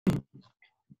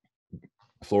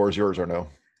The floor is yours, Arnaud.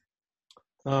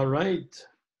 All right.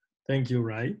 Thank you,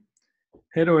 Rai.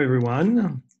 Hello,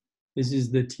 everyone. This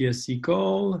is the TSC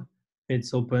call.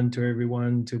 It's open to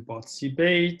everyone to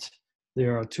participate.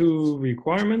 There are two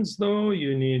requirements, though.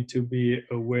 You need to be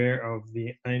aware of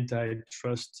the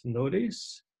antitrust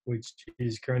notice, which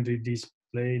is currently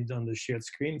displayed on the shared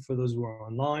screen for those who are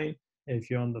online. If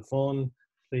you're on the phone,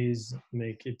 please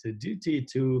make it a duty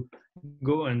to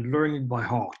go and learn it by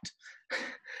heart.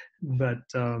 But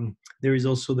there is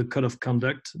also the code of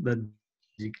conduct that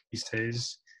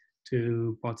says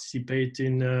to participate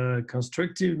in a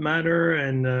constructive manner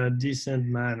and a decent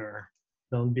manner.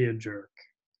 Don't be a jerk.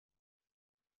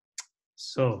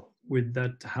 So with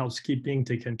that housekeeping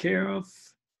taken care of,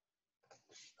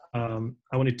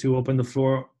 I wanted to open the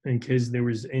floor in case there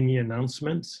was any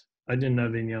announcements. I didn't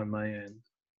have any on my end.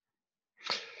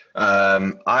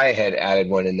 I had added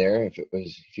one in there.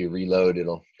 If you reload,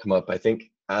 it'll come up, I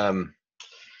think.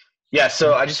 Yeah,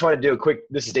 so I just want to do a quick,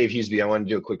 this is Dave Hughesby. I want to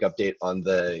do a quick update on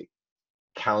the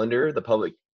calendar, the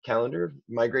public calendar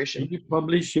migration. Can you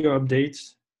publish your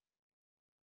updates?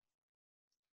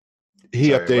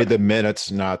 He Sorry, updated what? the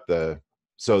minutes, not the,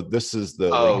 so this is the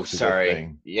link to the sorry.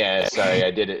 thing. Yeah, sorry,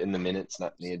 I did it in the minutes,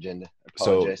 not in the agenda. I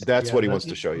So apologize. that's what he wants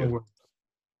to show you.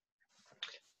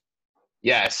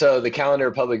 Yeah, so the calendar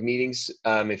of public meetings,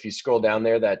 if you scroll down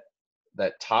there, that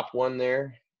top one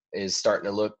there is starting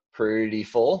to look pretty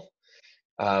full.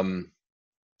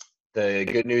 The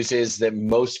good news is that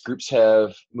most groups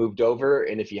have moved over,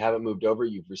 and if you haven't moved over,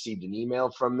 you've received an email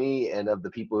from me, and of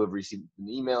the people who have received an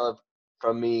email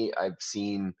from me, I've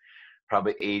seen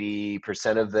probably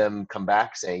 80% of them come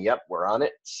back saying, yep, we're on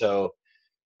it. So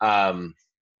I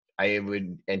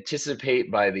would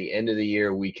anticipate by the end of the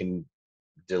year, we can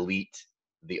delete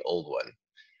the old one.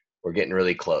 We're getting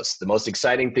really close. The most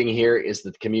exciting thing here is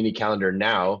that the community calendar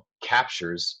now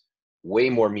captures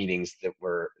way more meetings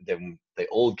than the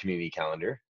old community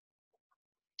calendar.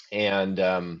 And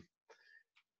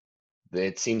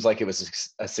it seems like it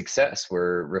was a success.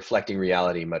 We're reflecting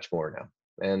reality much more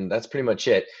now. And that's pretty much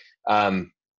it.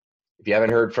 If you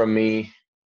haven't heard from me,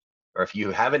 or if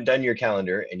you haven't done your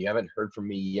calendar and you haven't heard from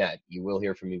me yet, you will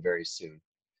hear from me very soon.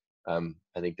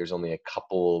 I think there's only a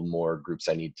couple more groups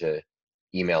I need to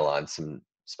email on, some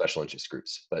special interest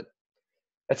groups, but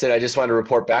that's it. I just wanted to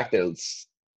report back that it's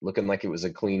looking like it was a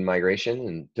clean migration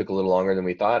and took a little longer than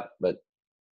we thought, but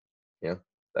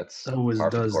that's always par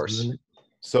for the does, course. doesn't it?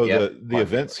 So Yep, the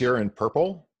events here in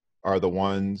purple are the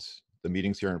ones, the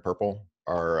meetings here in purple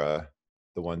are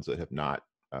the ones that have not,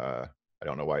 I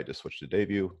don't know why I just switched to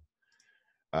debut,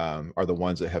 are the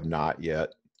ones that have not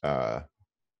yet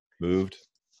moved.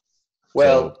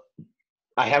 Well, so,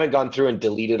 I haven't gone through and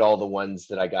deleted all the ones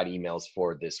that I got emails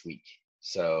for this week.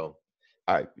 So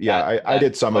I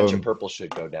did some of them. Bunch of purple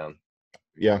should go down.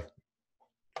 Yeah.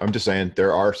 I'm just saying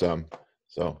there are some.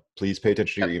 So please pay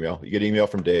attention to your email. You get an email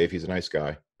from Dave. He's a nice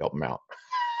guy. Help him out.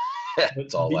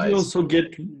 It's all did lies. You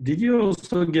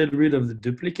also get rid of the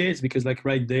duplicates? Because like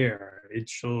right there, it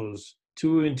shows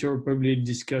 2 interoperability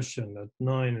discussion at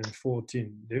 9 and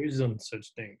 14. There isn't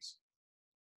such things.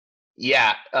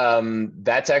 Yeah,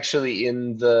 that's actually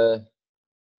in the,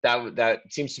 that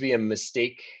seems to be a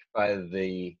mistake by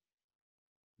the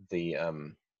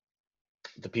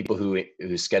people who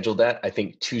scheduled that. I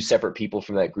think 2 separate people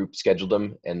from that group scheduled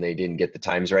them and they didn't get the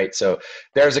times right. So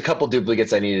there's a couple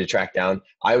duplicates I needed to track down.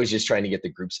 I was just trying to get the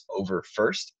groups over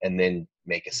first and then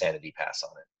make a sanity pass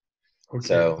on it. Okay,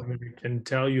 so I can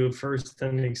tell you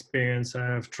first-hand experience. I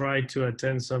have tried to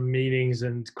attend some meetings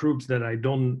and groups that I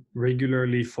don't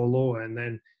regularly follow, and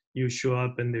then you show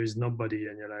up and there's nobody,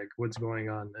 and you're like, "What's going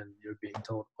on?" And you're being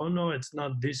told, "Oh no, it's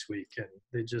not this week," and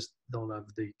they just don't have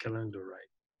the calendar right.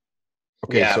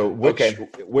 Okay, yeah, so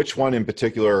which one in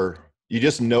particular? You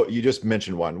just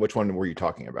mentioned one. Which one were you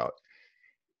talking about?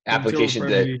 Application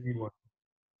that.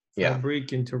 Yeah. Fabric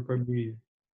interoperability.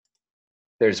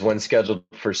 There's one scheduled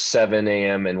for 7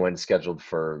 a.m. and one scheduled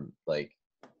for like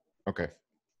okay,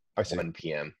 I see. 1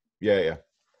 p.m. Yeah.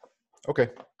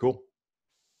 Okay, cool.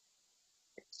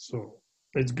 So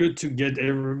it's good to get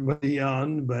everybody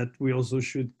on, but we also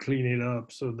should clean it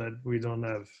up so that we don't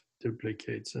have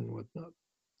duplicates and whatnot.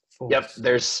 False. Yep,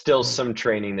 there's still some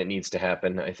training that needs to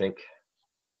happen, I think.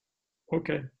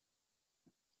 Okay.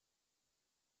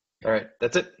 All right,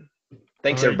 that's it.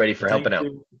 Thanks everybody for helping out.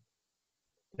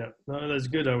 Yeah, no, that's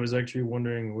good. I was actually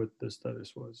wondering what the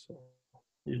status was, so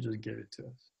you just gave it to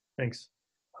us. Thanks.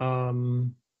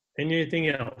 Anything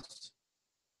else?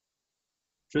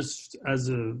 Just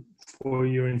for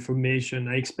your information,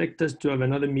 I expect us to have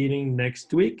another meeting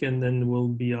next week, and then we'll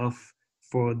be off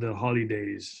for the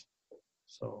holidays.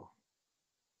 So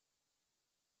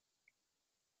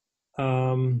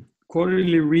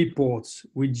Quarterly reports.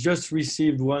 We just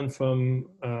received one from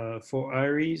for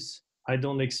Aries. I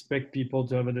don't expect people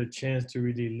to have had a chance to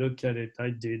really look at it. I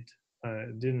did.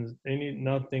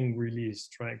 Nothing really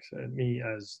strikes at me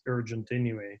as urgent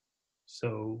anyway.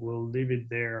 So we'll leave it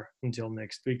there until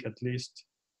next week at least,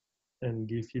 and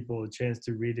give people a chance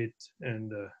to read it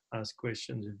and ask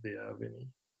questions if they have any.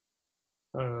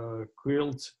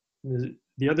 Quilt,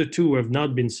 the other two have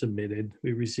not been submitted.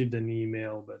 We received an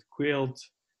email, but Quilt,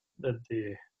 that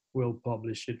they will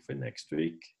publish it for next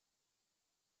week.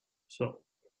 So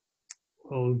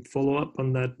we'll follow up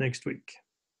on that next week.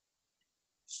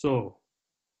 So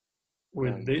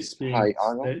with this being hi,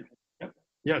 Arnold. said, yep.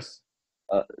 Yes.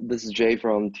 This is Jay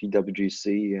from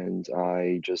TWGC, and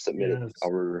I just submitted Yes.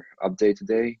 our update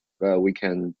today. We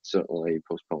can certainly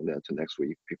postpone that to next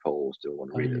week. People still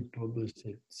want to read it. Published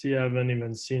it. See, I haven't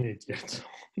even seen it yet.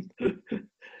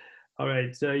 All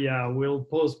right. So yeah, we'll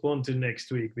postpone to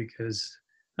next week because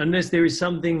unless there is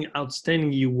something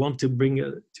outstanding you want to bring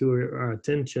to our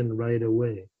attention right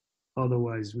away,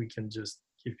 otherwise we can just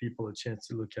give people a chance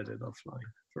to look at it offline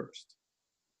first.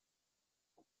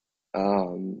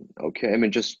 Okay, I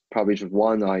mean, probably just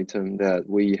one item that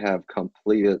we have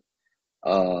completed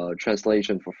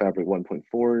translation for Fabric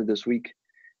 1.4 this week,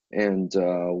 and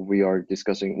we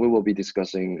will be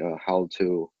discussing how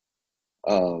to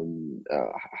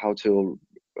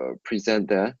present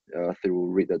that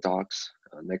through Read the Docs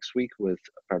next week with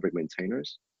Fabric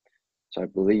maintainers. So I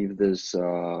believe this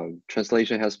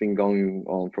translation has been going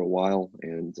on for a while,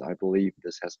 and I believe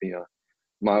this has been a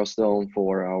milestone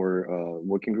for our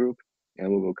working group, and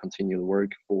we will continue to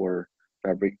work for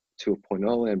Fabric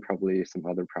 2.0 and probably some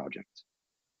other projects.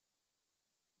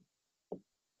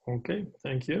 Okay,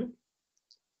 thank you.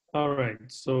 All right,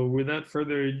 so without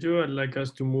further ado, I'd like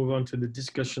us to move on to the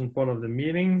discussion part of the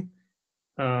meeting.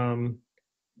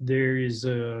 There is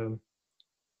a,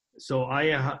 so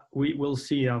we will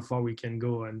see how far we can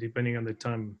go, and depending on the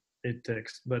time it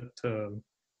takes, but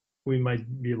we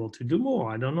might be able to do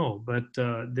more. I don't know, but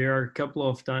there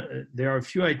are a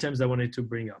few items I wanted to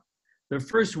bring up. The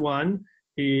first one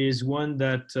is one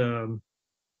that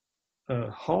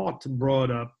Hart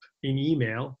brought up in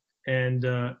email, and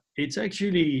it's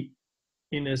actually,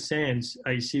 in a sense,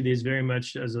 I see this very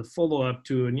much as a follow-up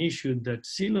to an issue that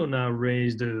Silona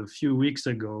raised a few weeks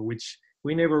ago, which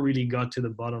we never really got to the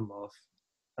bottom of.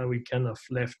 We kind of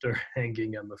left her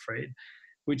hanging, I'm afraid,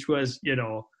 which was,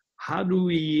 how do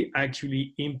we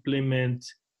actually implement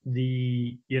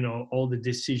the, all the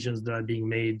decisions that are being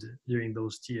made during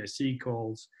those TSC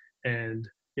calls, and,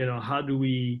 how do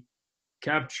we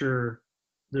capture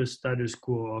the status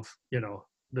quo of,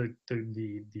 the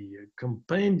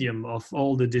compendium of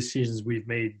all the decisions we've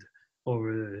made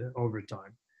over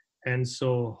time. And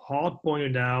so Hart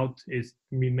pointed out it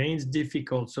remains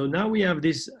difficult. So now we have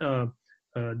this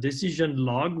decision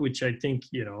log, which I think,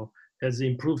 has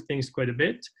improved things quite a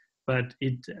bit, but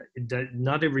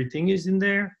not everything is in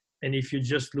there. And if you're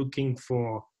just looking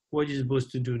for what you're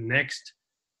supposed to do next,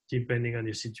 depending on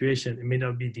your situation, it may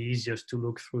not be the easiest to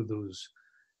look through those.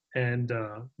 And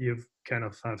you kind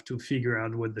of have to figure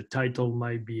out what the title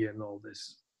might be and all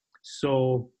this.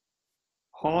 So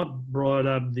Hart brought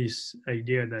up this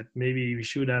idea that maybe we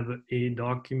should have a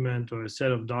document or a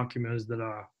set of documents that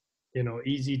are,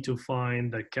 easy to find,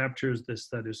 that captures the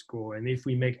status quo. And if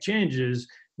we make changes,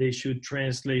 they should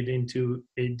translate into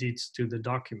edits to the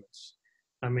documents.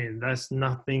 I mean, that's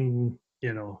nothing,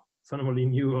 fundamentally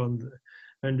new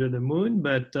under the moon,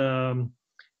 but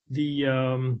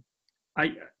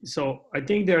so I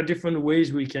think there are different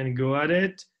ways we can go at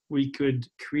it. We could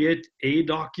create a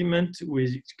document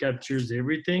which captures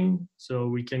everything. So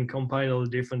we can compile all the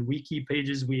different wiki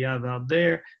pages we have out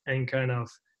there and kind of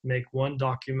make one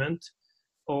document.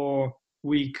 Or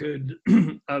we could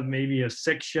have maybe a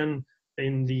section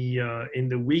in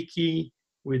the wiki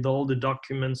with all the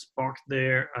documents parked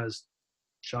there as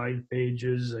child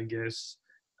pages, I guess,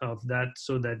 of that,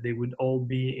 so that they would all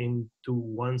be into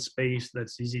one space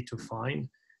that's easy to find.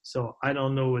 So I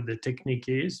don't know what the technique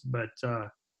is, but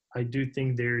I do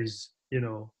think there is,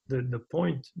 the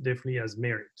point definitely has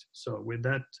merit. So with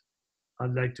that,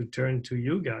 I'd like to turn to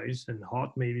you guys, and Hart,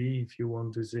 maybe if you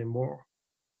want to say more.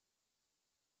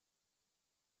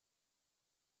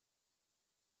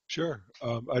 Sure,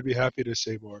 I'd be happy to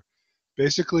say more.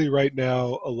 Basically, right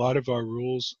now, a lot of our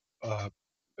rules,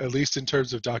 at least in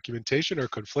terms of documentation, are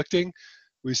conflicting.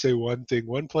 We say one thing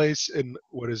one place in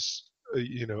what is,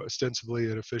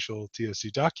 ostensibly an official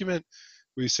TSC document.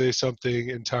 We say something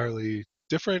entirely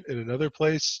different in another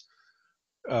place.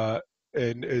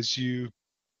 And as you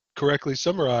correctly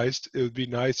summarized, it would be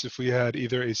nice if we had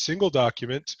either a single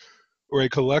document or a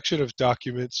collection of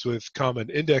documents with common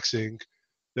indexing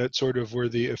that sort of were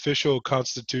the official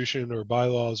constitution or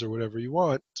bylaws or whatever you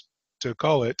want to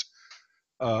call it,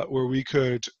 where we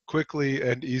could quickly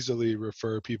and easily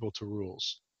refer people to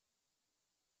rules.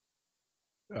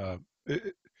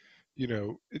 It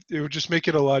would just make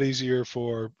it a lot easier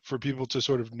for people to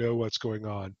sort of know what's going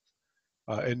on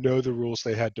and know the rules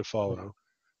they had to follow,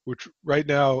 which right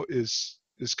now is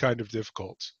kind of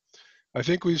difficult. I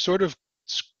think we've sort of,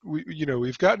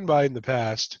 we've gotten by in the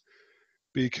past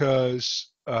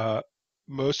because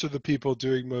most of the people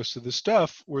doing most of the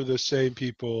stuff were the same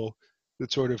people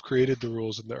that sort of created the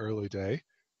rules in the early day.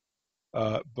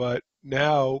 But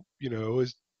now,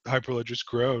 as Hyperledger's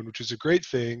grown, which is a great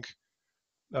thing,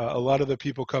 a lot of the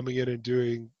people coming in and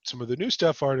doing some of the new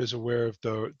stuff aren't as aware of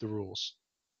the rules.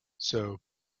 So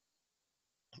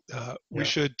we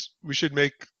should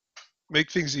make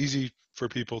things easy for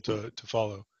people to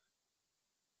follow.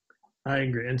 I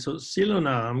agree. And so,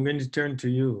 Silona, I'm going to turn to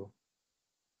you.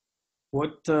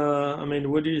 What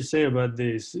what do you say about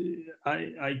this?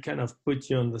 I kind of put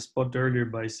you on the spot earlier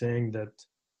by saying that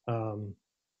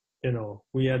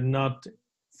we had not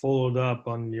followed up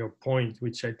on your point,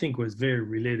 which I think was very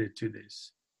related to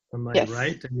this. Am I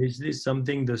right? And is this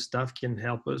something the staff can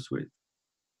help us with?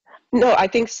 No, I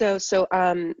think so. So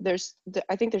I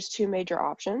think there's two major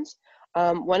options.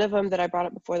 One of them that I brought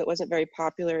up before that wasn't very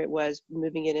popular, it was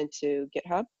moving it into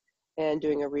GitHub and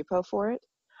doing a repo for it.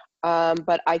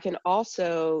 But I can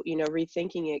also,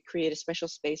 rethinking it, create a special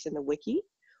space in the wiki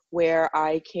where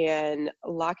I can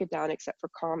lock it down except for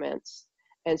comments.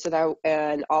 And so that,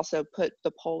 and also put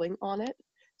the polling on it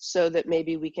so that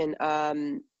maybe we can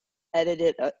edit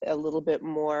it a little bit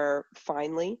more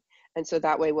finely. And so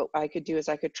that way what I could do is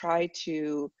I could try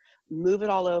to move it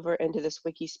all over into this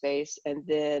wiki space, and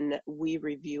then we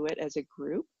review it as a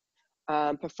group,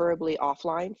 preferably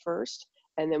offline first.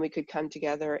 And then we could come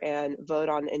together and vote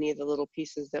on any of the little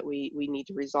pieces that we need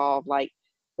to resolve, like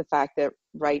the fact that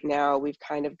right now we've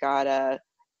kind of got a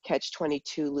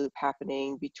catch-22 loop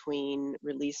happening between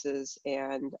releases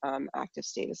and active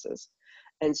statuses.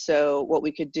 And so what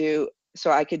we could do,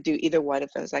 so I could do either one of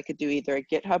those. I could do either a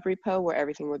GitHub repo where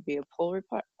everything would be a pull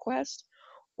request,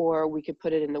 or we could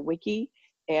put it in the wiki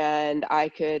and I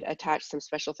could attach some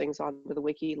special things onto the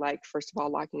wiki, like first of all,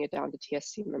 locking it down to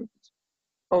TSC members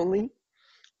only,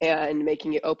 and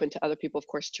making it open to other people, of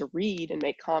course, to read and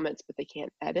make comments, but they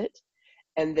can't edit.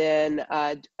 And then,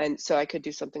 and so I could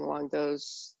do something along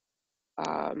those,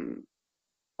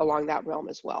 along that realm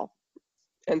as well.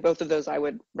 And both of those I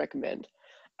would recommend,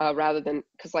 rather than,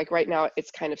 because like right now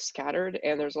it's kind of scattered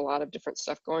and there's a lot of different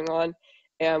stuff going on.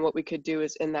 And what we could do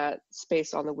is in that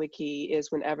space on the wiki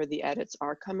is whenever the edits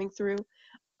are coming through,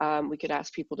 we could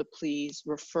ask people to please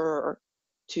refer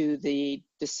to the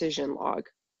decision log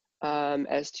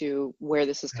as to where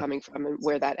this is coming from and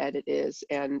where that edit is,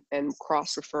 and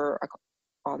cross-refer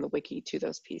on the wiki to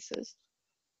those pieces.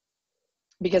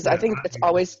 Because I think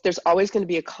there's always going to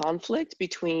be a conflict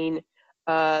between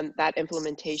that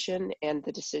implementation and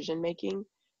the decision making,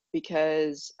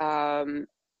 because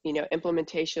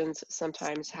implementations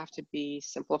sometimes have to be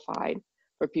simplified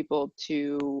for people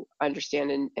to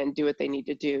understand and do what they need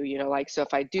to do. Like, so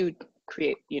if I do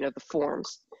create the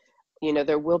forms,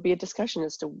 there will be a discussion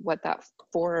as to what that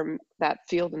form, that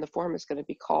field in the form is going to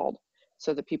be called,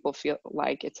 so that people feel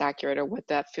like it's accurate, or what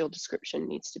that field description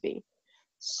needs to be.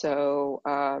 So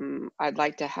I'd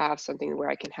like to have something where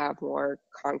I can have more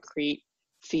concrete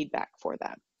feedback for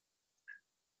that.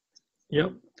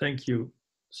 Yep, thank you.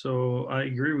 So I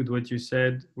agree with what you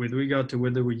said with regard to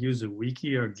whether we use a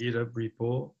wiki or GitHub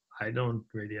repo. I don't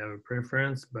really have a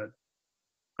preference, but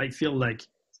I feel like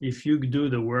if you do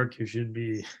the work, you should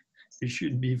be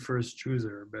first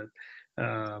chooser. But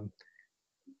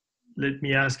let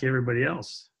me ask everybody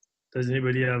else. Does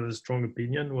anybody have a strong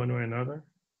opinion one way or another?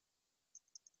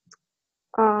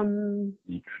 I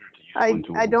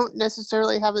don't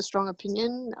necessarily have a strong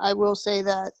opinion. I will say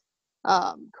that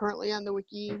currently on the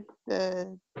wiki,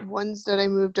 the ones that I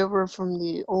moved over from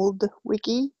the old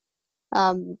wiki,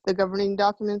 the governing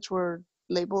documents were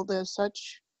labeled as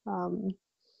such.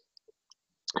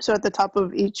 So at the top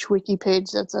of each wiki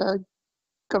page, that's a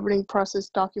governing process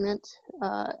document.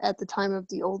 At the time of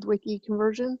the old wiki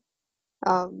conversion,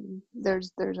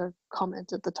 there's a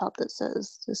comment at the top that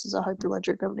says, this is a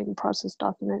Hyperledger governing process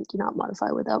document, do not modify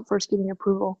without first giving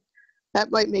approval. That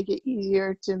might make it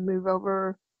easier to move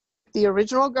over the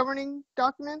original governing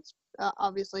documents.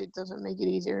 Obviously, it doesn't make it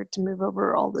easier to move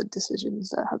over all the decisions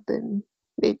that have been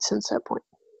made since that point.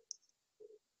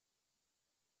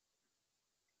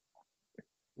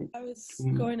 I was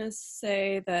going to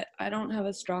say that I don't have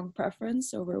a strong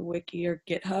preference over Wiki or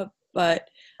GitHub, but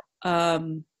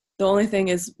the only thing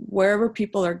is wherever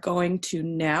people are going to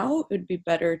now, it would be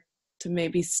better to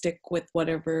maybe stick with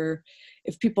whatever,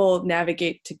 if people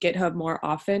navigate to GitHub more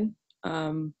often.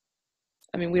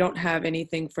 I mean, we don't have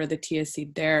anything for the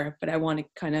TSC there, but I want to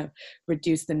kind of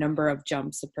reduce the number of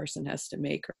jumps a person has to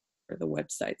make or the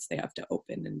websites they have to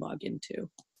open and log into.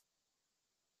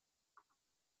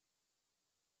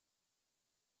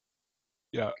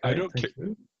 Yeah, Okay, I don't care.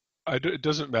 thank you. It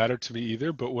doesn't matter to me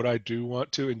either, but what I do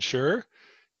want to ensure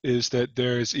is that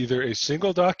there is either a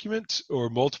single document or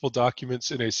multiple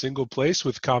documents in a single place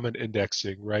with common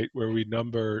indexing, right? Where we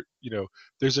number,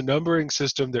 there's a numbering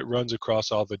system that runs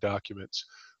across all the documents.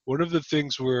 One of the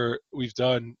things we've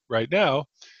done right now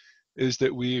is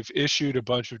that we've issued a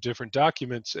bunch of different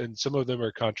documents and some of them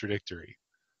are contradictory.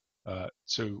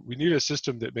 So we need a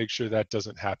system that makes sure that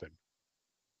doesn't happen.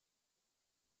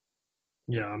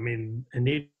 Yeah, I mean,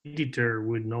 an editor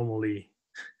would normally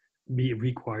be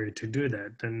required to do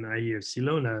that. And I hear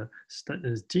Silona's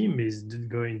team is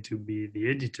going to be the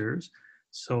editors.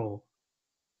 So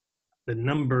the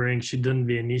numbering shouldn't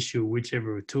be an issue,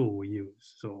 whichever tool we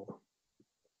use. So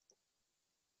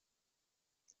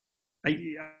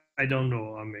I don't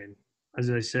know. I mean, as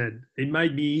I said, it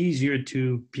might be easier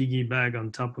to piggyback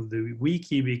on top of the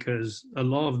wiki because a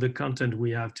lot of the content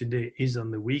we have today is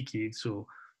on the wiki. So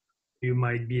you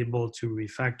might be able to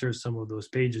refactor some of those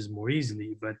pages more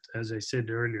easily. But as I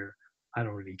said earlier, I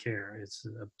don't really care. It's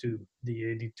up to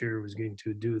the editor who's going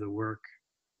to do the work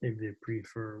if they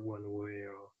prefer one way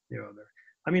or the other.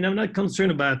 I mean, I'm not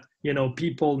concerned about,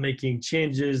 people making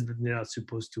changes that they're not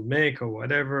supposed to make or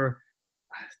whatever.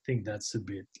 I think that's a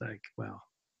bit like, well,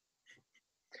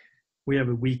 we have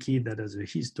a wiki that has a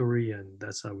history and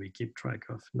that's how we keep track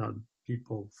of, not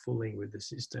people fooling with the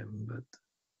system. But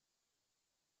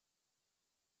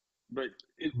but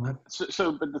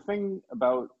the thing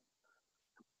about,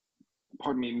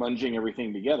 pardon me, munging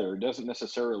everything together doesn't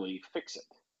necessarily fix it,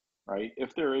 right?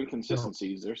 If there are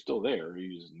inconsistencies, they're still there.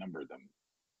 You just number them.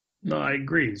 No, I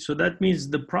agree. So that means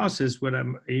the process, what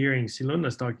I'm hearing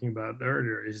Silona's talking about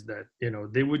earlier, is that,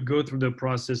 they would go through the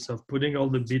process of putting all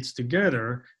the bits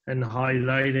together and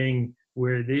highlighting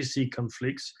where they see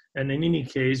conflicts. And in any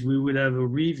case, we would have a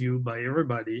review by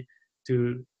everybody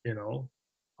to,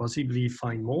 possibly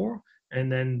find more.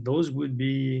 And then those would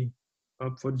be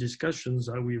up for discussions,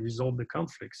 how we resolve the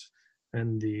conflicts.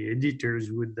 And the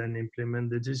editors would then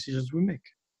implement the decisions we make.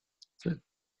 That's it.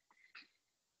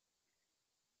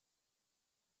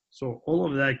 So all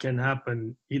of that can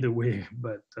happen either way,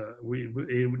 but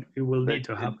it will need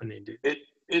to happen indeed.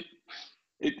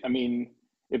 I mean,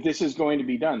 if this is going to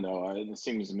be done, though, it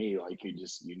seems to me like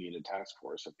you need a task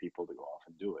force of people to go off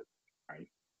and do it, right?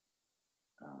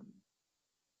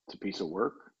 It's a piece of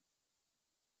work.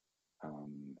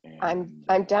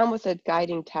 I'm down with a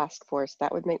guiding task force.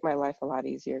 That would make my life a lot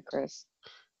easier, Chris.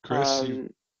 Chris,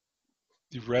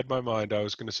 you've read my mind. I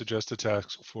was going to suggest a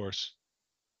task force.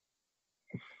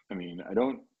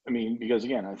 Because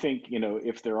again, I think,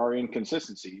 if there are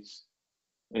inconsistencies,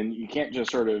 and you can't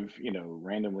just sort of,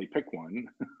 randomly pick one,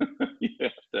 you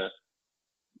have to,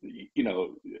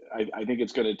 I think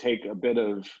it's going to take a bit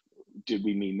of, did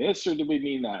we mean this or did we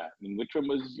mean that? And which one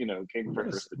was, came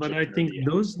first? Yes, but I think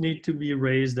those need to be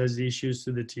raised as issues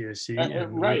to the TSC.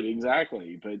 Right,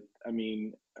 exactly. But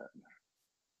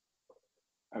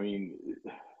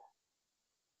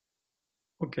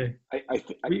okay.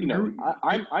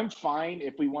 I'm fine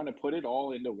if we want to put it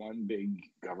all into one big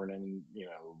governing,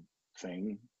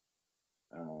 thing.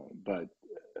 But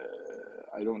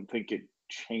I don't think it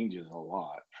changes a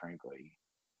lot, frankly.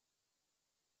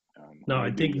 No, I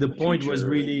think the point was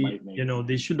really,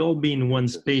 they should all be in one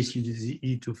space. You just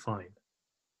need to find.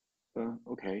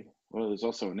 Okay. Well, there's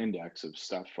also an index of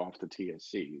stuff off the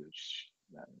TSC, which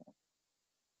I don't know.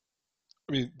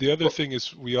 I mean, the other thing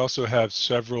is we also have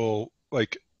several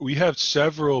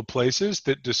places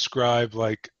that describe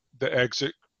like the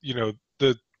exit,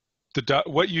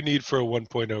 what you need for a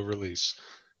 1.0 release,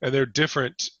 and they're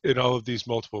different in all of these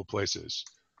multiple places.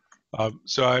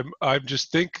 So I'm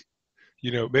just think,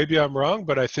 maybe I'm wrong,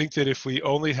 but I think that if we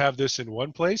only have this in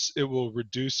one place, it will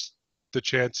reduce the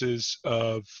chances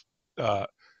of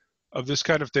this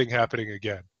kind of thing happening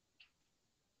again,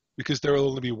 because there will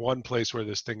only be one place where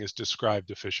this thing is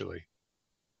described officially.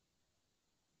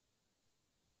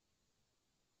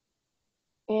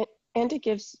 And it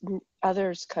gives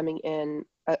others coming in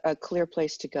a clear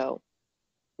place to go,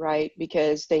 right?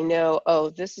 Because they know,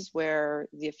 oh, this is where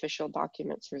the official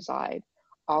documents reside.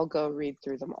 I'll go read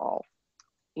through them all.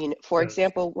 For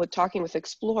example, with talking with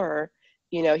Explorer,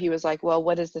 you know, he was like, well,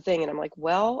 what is the thing? And I'm like,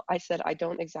 well, I said, I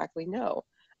don't exactly know.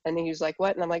 And then he was like,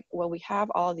 what? And I'm like, well, we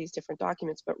have all these different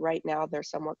documents, but right now they're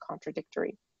somewhat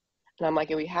contradictory. And I'm like,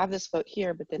 we have this vote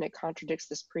here, but then it contradicts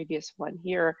this previous one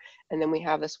here. And then we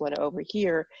have this one over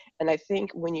here. And I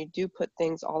think when you do put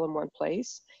things all in one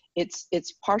place, it's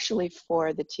partially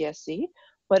for the TSC,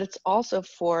 but it's also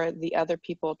for the other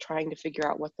people trying to figure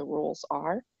out what the rules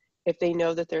are. If they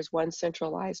know that there's one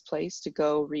centralized place to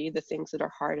go read the things that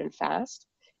are hard and fast,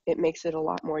 it makes it a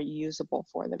lot more usable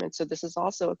for them. And so this is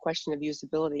also a question of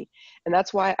usability. And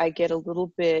that's why I get a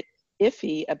little bit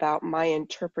iffy about my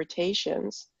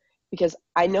interpretations, because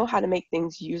I know how to make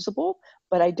things usable,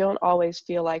 but I don't always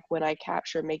feel like when I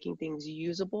capture making things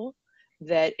usable,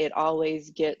 that it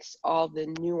always gets all the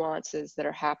nuances that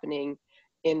are happening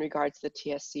in regards to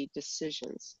the TSC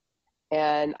decisions.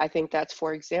 And I think that's,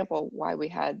 for example, why we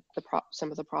had some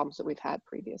of the problems that we've had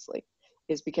previously,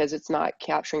 is because it's not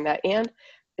capturing that. And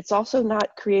it's also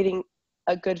not creating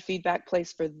a good feedback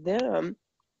place for them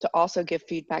to also give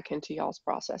feedback into y'all's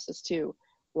processes too.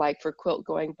 Like for Quilt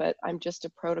going, but I'm just a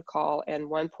protocol and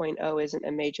 1.0 isn't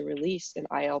a major release in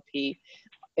ILP.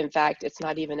 In fact, it's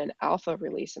not even an alpha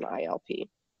release in ILP.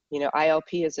 You know,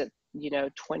 ILP is at, you know,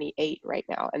 28 right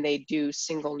now, and they do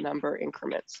single number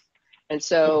increments. And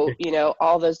so, Okay. you know,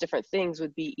 all those different things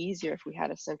would be easier if we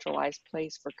had a centralized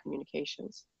place for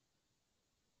communications.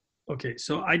 Okay,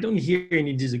 so I don't hear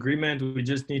any disagreement. We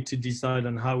just need to decide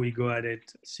on how we go at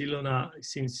it. Silona,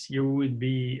 since you would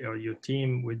be, or your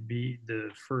team would be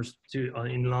the first to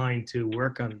in line to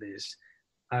work on this,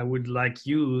 I would like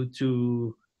you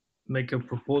to make a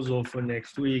proposal for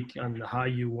next week on how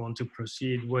you want to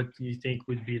proceed, what you think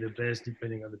would be the best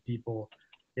depending on the people,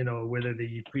 you know, whether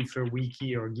they prefer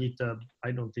Wiki or GitHub.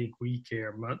 I don't think we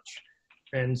care much.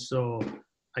 And so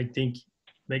I think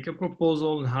make a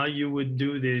proposal on how you would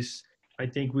do this. I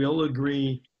think we all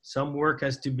agree some work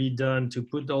has to be done to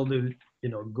put all the, you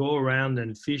know, go around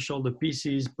and fish all the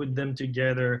pieces, put them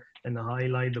together and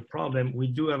highlight the problem. We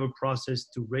do have a process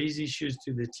to raise issues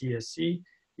to the TSC.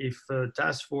 If a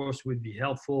task force would be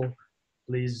helpful,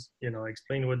 please, you know,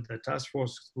 explain what the task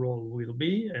force role will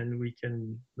be and we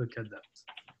can look at that.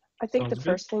 I think Sounds the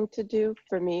good? first thing to do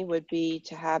for me would be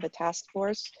to have a task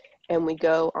force and we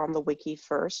go on the wiki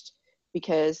first,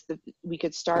 because we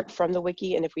could start from the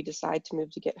wiki, and if we decide to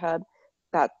move to GitHub,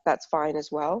 that's fine as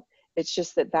well. It's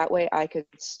just that way I could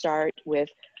start with,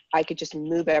 I could just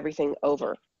move everything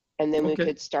over and then we Okay.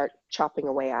 could start chopping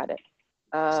away at it.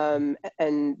 And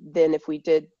then if we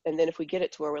get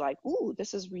it to where we're like, ooh,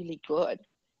 this is really good,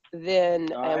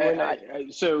 then and we're not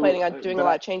planning on doing a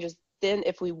lot of changes, then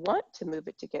if we want to move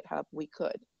it to GitHub, we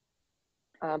could.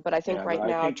 But I think Yeah, right but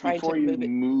I now, think trying before to you move it.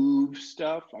 move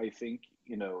stuff, I think,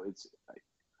 you know,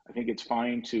 I think it's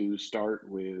fine to start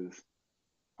with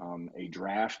a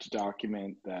draft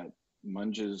document that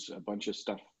munges a bunch of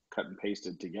stuff cut and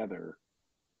pasted together.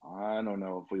 I don't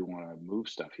know if we want to move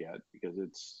stuff yet, because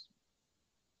it's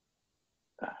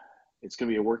going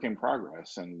to be a work in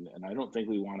progress, and I don't think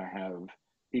we want to have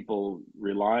people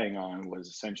relying on what is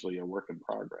essentially a work in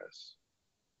progress.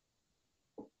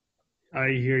 I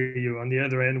hear you. On the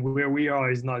other end, where we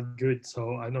are is not good,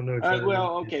 so I don't know if.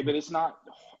 Well, okay, but it's not.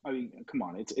 I mean, come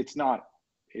on, it's not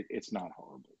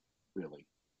horrible, really.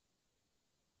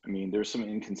 I mean, there's some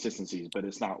inconsistencies, but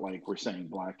it's not like we're saying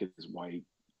black is white.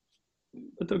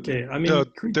 But okay, I mean, No,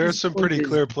 Chris's there's some point pretty is-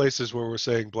 clear places where we're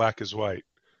saying black is white.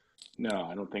 No,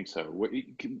 I don't think so. What,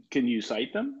 can you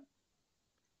cite them?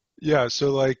 Yeah, so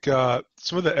like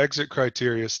some of the exit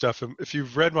criteria stuff, if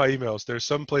you've read my emails, there's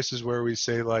some places where we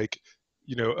say like,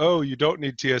 you know, oh, you don't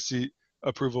need TSC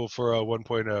approval for a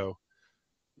 1.0.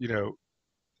 You know,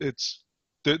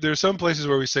 there's some places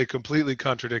where we say completely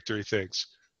contradictory things.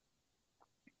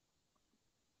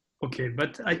 Okay,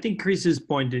 but I think Chris's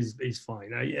point is fine.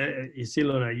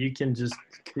 Silona, you can just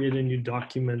create a new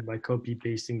document by copy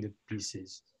pasting the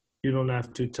pieces. You don't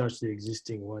have to touch the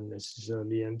existing one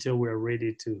necessarily until we're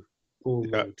ready to pull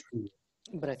Yeah. the trigger.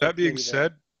 But I think That being maybe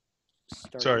said, the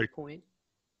starting sorry. point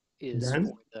is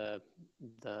Dan? for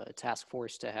the task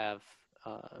force to have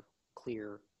a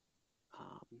clear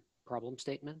problem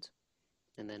statement,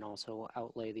 and then also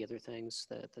outlay the other things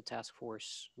that the task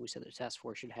force, we said the task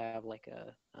force should have like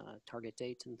a target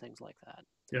date and things like that.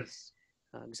 Yes.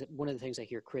 Because one of the things I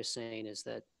hear Chris saying is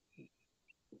that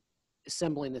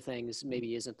assembling the things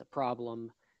maybe isn't the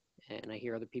problem. And I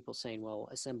hear other people saying, well,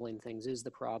 assembling things is the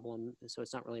problem. So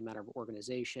it's not really a matter of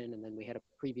organization. And then we had a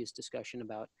previous discussion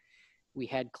about, we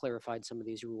had clarified some of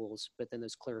these rules, but then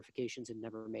those clarifications had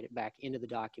never made it back into the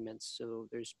documents. So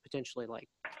there's potentially like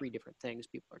 3 different things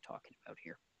people are talking about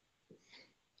here.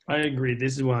 I agree.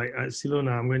 This is why,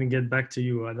 Silona, I'm going to get back to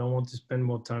you. I don't want to spend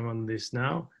more time on this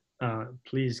now.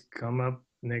 Please come up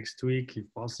next week, if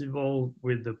possible,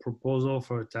 with the proposal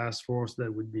for a task force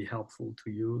that would be helpful to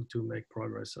you to make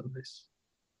progress on this.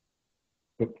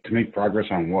 But to make progress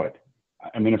on what?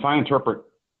 I mean, if I interpret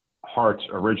Hart's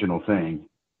original thing,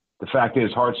 the fact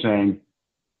is Hart's saying,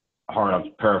 Hart,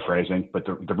 I'm paraphrasing, but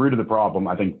the root of the problem,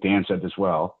 I think Dan said this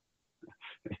well,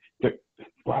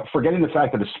 forgetting the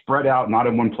fact that it's spread out, not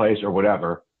in one place or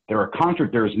whatever, there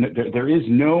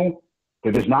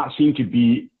does not seem to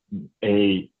be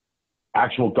a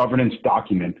actual governance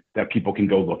document that people can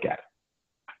go look at.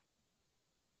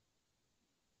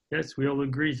 Yes, we all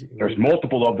agree. There's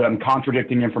multiple of them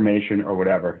contradicting information or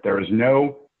whatever. There is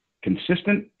no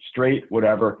consistent, straight,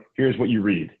 whatever. Here's what you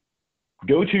read.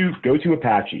 Go to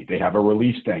Apache. They have a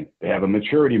release thing. They have a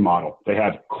maturity model. They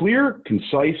have clear,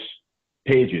 concise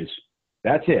pages.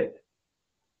 That's it.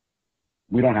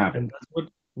 We don't have it. And that's what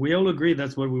we all agree.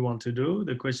 That's what we want to do.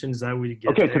 The question is how we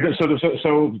get okay, there.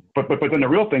 But then the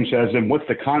real thing says, then what's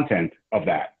the content of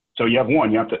that? So you have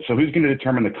one. You have to. So who's going to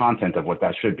determine the content of what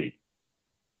that should be?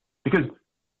 Because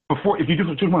if you just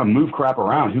want to move crap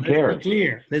around, who cares?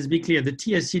 Let's be clear. The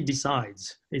TSC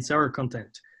decides. It's our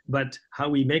content. But how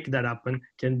we make that happen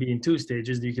can be in two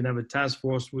stages. You can have a task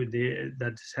force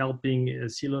that's helping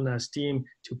Silona's team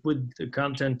to put the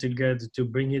content together, to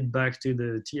bring it back to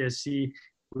the TSC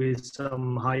with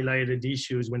some highlighted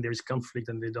issues when there's conflict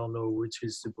and they don't know which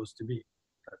is supposed to be.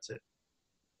 That's it.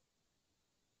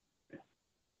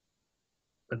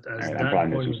 But as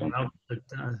Dan pointed out,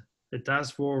 the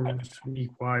task force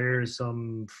requires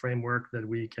some framework that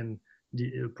we can,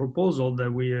 proposal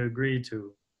that we agree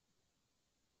to.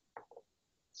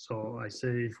 So I say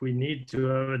if we need to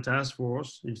have a task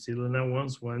force, if Silona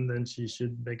wants one, then she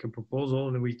should make a proposal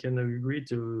and we can agree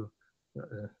to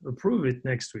approve it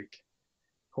next week.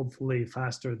 Hopefully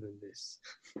faster than this.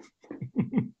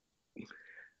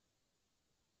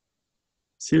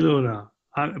 Silona,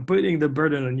 I'm putting the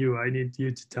burden on you. I need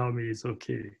you to tell me it's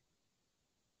okay.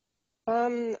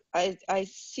 I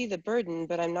see the burden,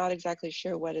 but I'm not exactly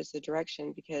sure what is the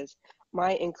direction, because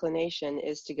my inclination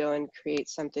is to go and create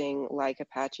something like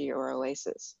Apache or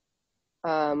Oasis,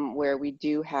 where we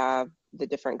do have the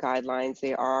different guidelines.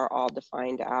 They are all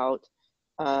defined out.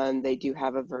 They do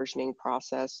have a versioning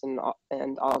process and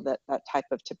all that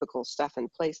type of typical stuff in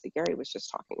place that Gary was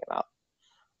just talking about.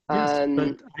 Yes,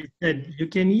 but I said you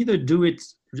can either do it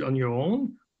on your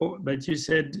own, but you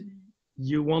said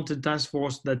you want a task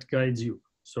force that guides you.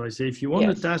 So I say, if you want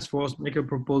a task force, make a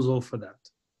proposal for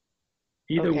that.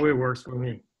 Either way works for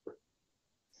me.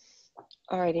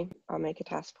 Alrighty, I'll make a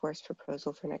task force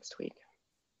proposal for next week.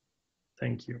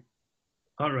 Thank you.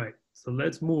 All right, so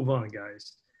let's move on,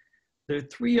 guys. The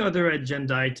three other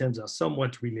agenda items are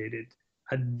somewhat related.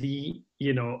 At the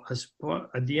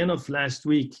end of last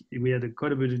week, we had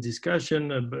quite a bit of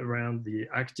discussion around the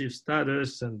active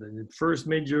status and the first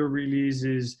major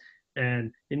releases,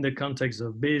 and in the context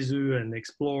of Bezu and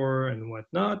Explorer and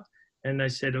whatnot. And I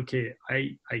said, okay,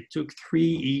 I took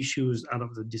three issues out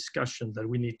of the discussion that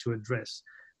we need to address.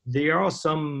 They are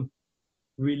somewhat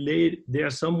related,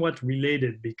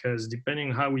 because depending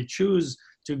on how we choose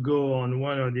to go on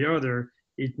one or the other,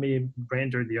 it may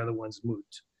render the other one's moot.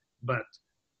 But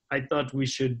I thought we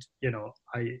should,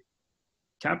 I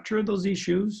capture those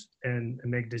issues and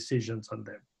make decisions on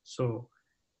them. So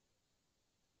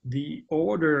the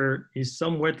order is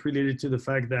somewhat related to the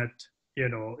fact that,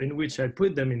 in which I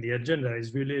put them in the agenda,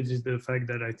 is related to the fact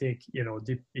that I think,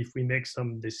 if we make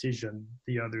some decision,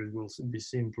 the others will be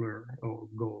simpler or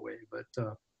go away. But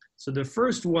so the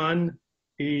first one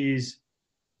is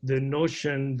the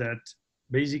notion that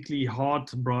basically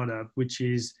Hart brought up, which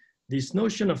is this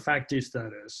notion of active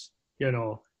status.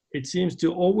 It seems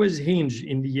to always hinge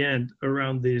in the end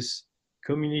around this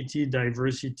community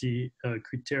diversity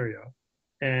criteria.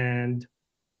 And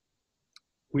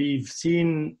we've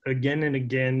seen again and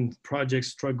again projects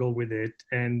struggle with it,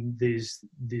 and this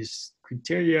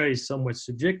criteria is somewhat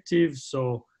subjective.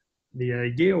 So the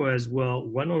idea was, well,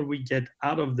 why don't we get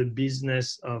out of the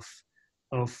business of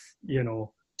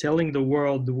telling the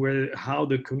world how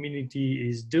the community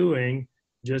is doing,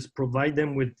 just provide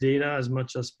them with data as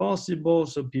much as possible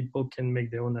so people can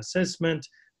make their own assessment.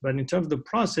 But in terms of the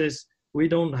process, we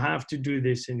don't have to do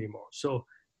this anymore. So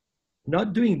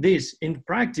not doing this in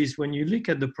practice, when you look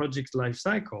at the project life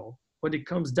cycle, what it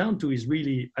comes down to is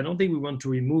really, I don't think we want to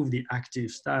remove the active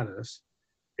status.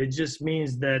 It just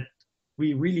means that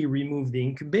we really remove the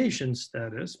incubation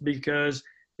status, because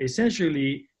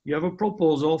essentially you have a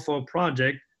proposal for a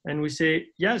project and we say,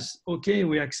 yes, okay,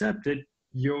 we accept it.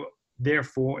 You're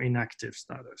therefore in active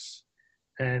status.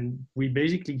 And we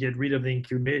basically get rid of the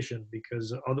incubation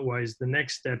because otherwise the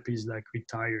next step is like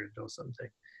retired or something.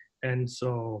 And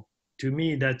so to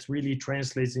me, that really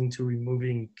translates into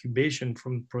removing incubation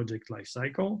from project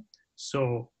lifecycle.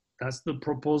 So that's the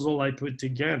proposal I put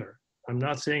together. I'm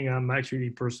not saying I'm actually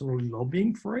personally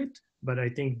lobbying for it, but I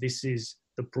think this is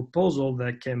the proposal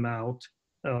that came out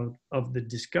of the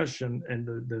discussion and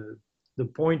the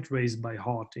point raised by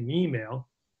Hart in email,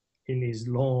 in his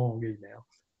long email.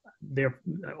 They're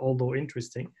although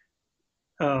interesting.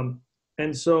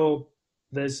 And so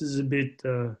this is a bit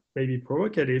maybe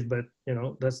provocative, but you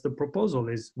know, that's the proposal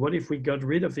is what if we got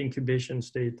rid of incubation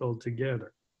state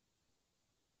altogether?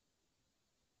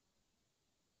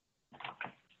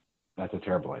 That's a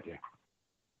terrible idea.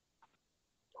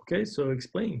 Okay, so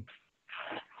explain.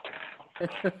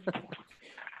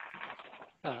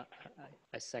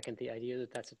 I second the idea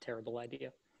that that's a terrible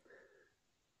idea.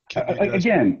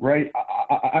 Again, right?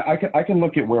 I can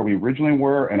look at where we originally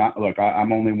were, and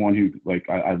I'm only one who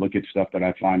I look at stuff that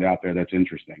I find out there that's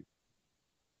interesting.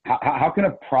 How can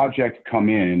a project come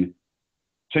in?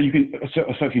 So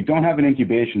if you don't have an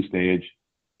incubation stage,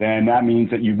 then that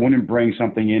means that you wouldn't bring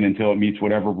something in until it meets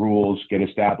whatever rules get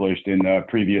established in the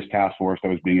previous task force that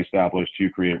was being established to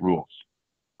create rules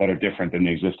that are different than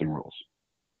the existing rules,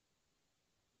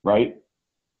 right?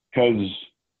 Because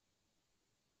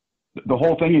the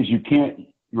whole thing is you can't,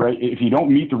 right? If you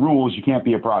don't meet the rules, you can't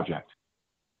be a project.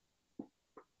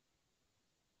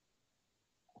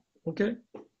 Okay.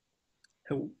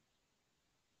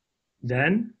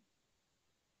 Dan,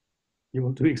 you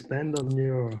want to expand on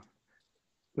your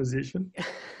position?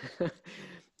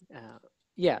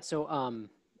 Yeah, so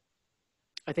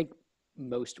I think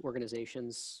most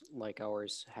organizations like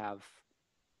ours have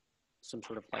some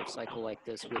sort of life cycle like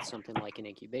this with something like an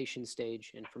incubation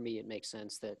stage. And for me, it makes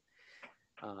sense that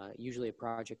usually a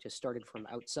project has started from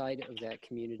outside of that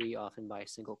community, often by a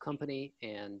single company,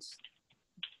 and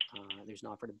there's an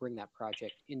offer to bring that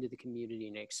project into the community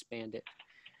and expand it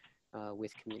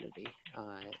with community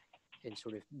and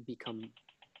sort of become,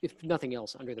 if nothing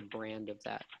else, under the brand of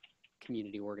that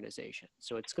community organization.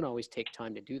 So it's going to always take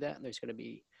time to do that, and there's going to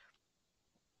be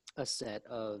a set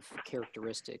of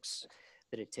characteristics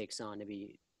that it takes on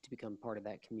to become part of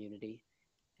that community.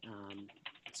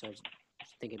 So I just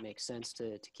think it makes sense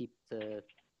to keep the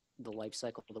life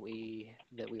cycle that we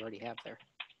already have there.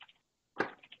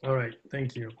 All right,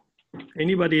 thank you.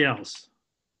 Anybody else?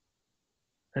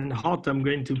 And Hart, I'm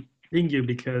going to ping you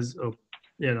because of,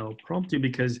 prompt you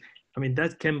because, I mean,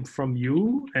 that came from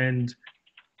you, and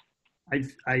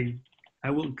I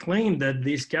will claim that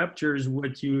this captures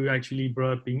what you actually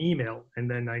brought up in email. And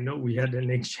then I know we had an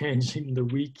exchange in the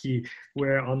wiki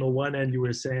where on the one hand you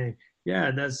were saying, yeah,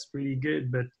 that's really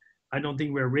good, but I don't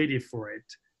think we're ready for it.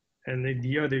 And then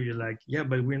the other, you're like, yeah,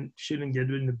 but we shouldn't get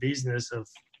in the business of,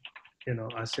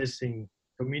 assessing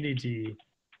community.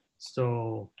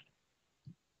 So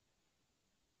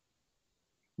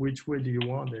which way do you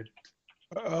want it?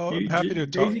 I'm happy to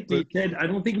talk. Basically said, I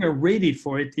don't think we're ready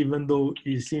for it, even though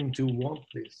you seem to want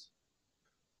this.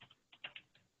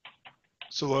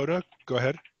 Salona, go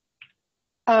ahead.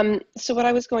 So what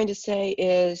I was going to say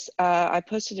is I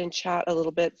posted in chat a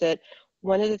little bit that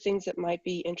one of the things that might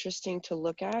be interesting to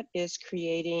look at is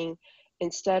creating,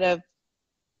 instead of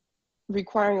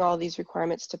requiring all these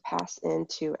requirements to pass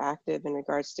into active in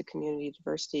regards to community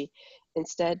diversity,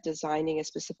 instead designing a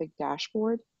specific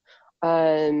dashboard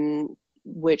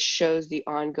which shows the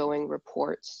ongoing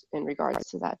reports in regards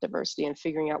to that diversity and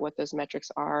figuring out what those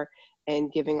metrics are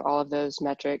and giving all of those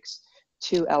metrics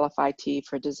to LFIT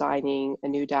for designing a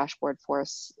new dashboard for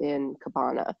us in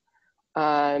Kibana.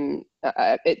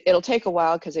 It'll take a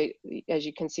while because as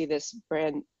you can see,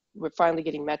 we're finally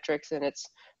getting metrics and it's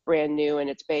brand new and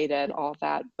it's beta and all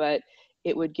that, but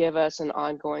it would give us an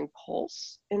ongoing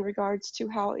pulse in regards to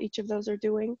how each of those are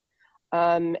doing.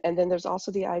 And then there's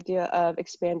also the idea of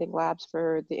expanding labs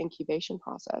for the incubation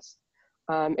process.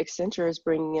 Accenture is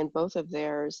bringing in both of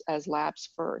theirs as labs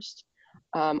first.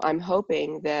 I'm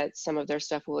hoping that some of their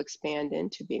stuff will expand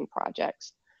into being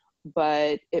projects,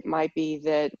 but it might be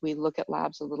that we look at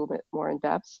labs a little bit more in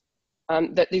depth.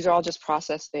 That these are all just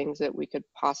process things that we could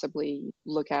possibly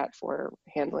look at for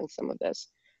handling some of this,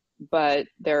 but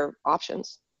they're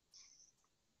options.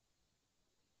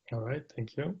 All right,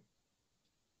 thank you.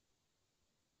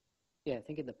 Yeah, I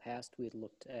think in the past we had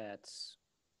looked at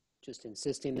just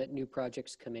insisting that new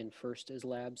projects come in first as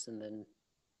labs and then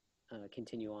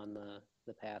continue on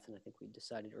the path. And I think we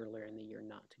decided earlier in the year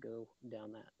not to go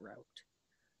down that route.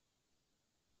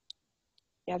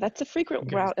 Yeah, that's a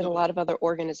frequent route in a lot of other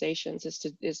organizations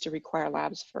is to require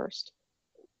labs first.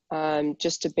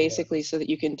 just to basically so that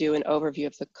you can do an overview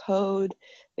of the code,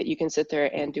 that you can sit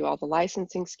there and do all the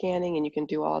licensing scanning, and you can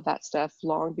do all of that stuff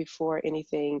long before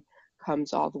anything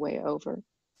comes all the way over.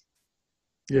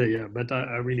 Yeah, but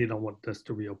I really don't want us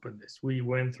to reopen this. We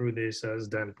went through this, as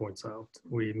Dan points out.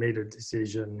 We made a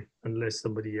decision. Unless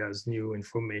somebody has new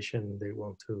information, they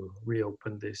want to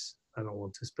reopen this. I don't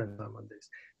want to spend time on this.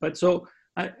 But so,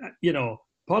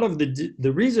 part of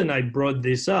the reason I brought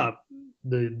this up,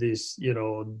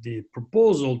 the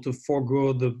proposal to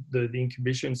forego the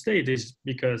incubation state is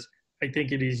because I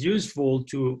think it is useful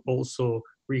to also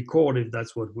record, if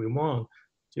that's what we want,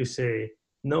 to say,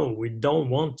 no, we don't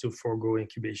want to forego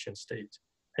incubation state.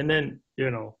 And then,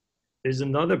 there's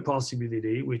another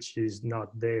possibility, which is not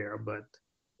there, but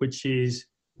which is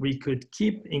we could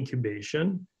keep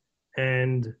incubation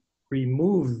and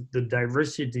remove the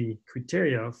diversity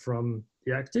criteria from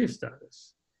the active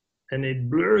status. And it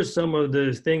blurs some of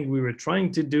the things we were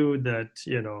trying to do that,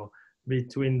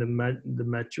 between the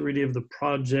maturity of the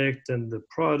project and the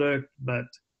product, but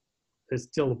there's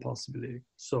still a possibility.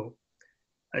 So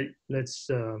let's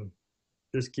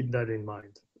just keep that in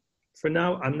mind. For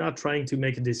now, I'm not trying to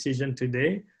make a decision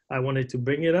today. I wanted to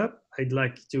bring it up. I'd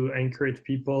like to encourage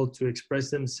people to express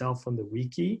themselves on the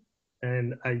wiki.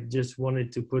 And I just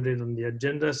wanted to put it on the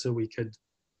agenda so we could,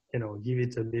 give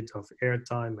it a bit of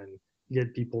airtime and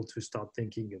get people to start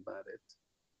thinking about it.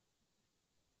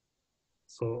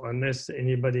 So unless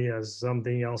anybody has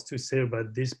something else to say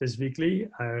about this specifically,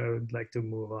 I would like to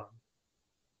move on.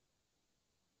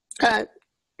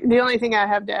 The only thing I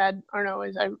have to add, Arnaud,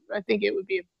 is I think it would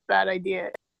be a bad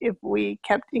idea if we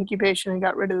kept incubation and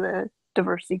got rid of the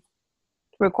diversity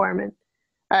requirement.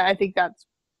 I think that's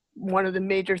one of the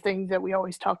major things that we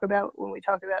always talk about when we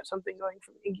talk about something going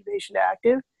from incubation to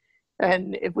active.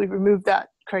 And if we remove that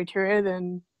criteria,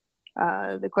 then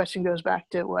the question goes back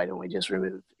to why don't we just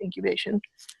remove incubation,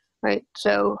 right?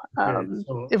 So,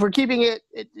 so if we're keeping it,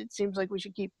 it seems like we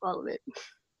should keep all of it.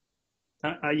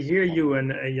 I hear you,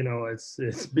 and it's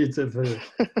a bit of a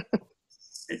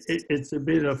it's a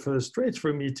bit of a stretch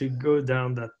for me to go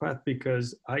down that path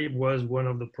because I was one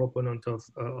of the proponents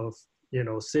of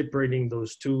separating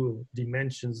those two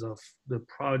dimensions of the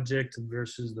project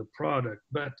versus the product.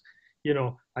 But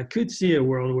I could see a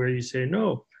world where you say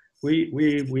no,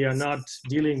 we are not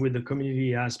dealing with the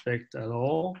community aspect at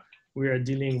all. We are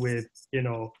dealing with,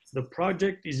 the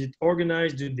project. Is it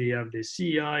organized? Do they have the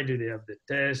CI? Do they have the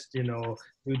test? Do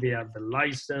they have the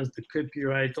license, the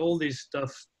copyright, all this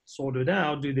stuff sorted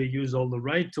out? Do they use all the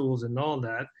right tools and all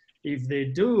that? If they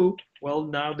do, well,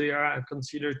 now they are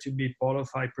considered to be part of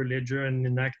Hyperledger and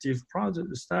an active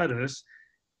project status,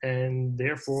 and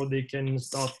therefore they can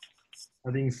start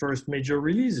having first major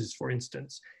releases, for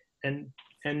instance.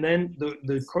 And then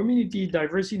the community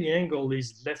diversity angle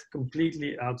is left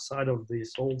completely outside of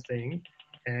this whole thing,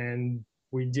 and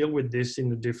we deal with this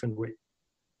in a different way.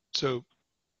 So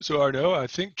Arnaud, I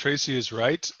think Tracy is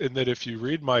right in that if you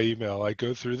read my email, I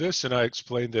go through this and I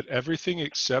explain that everything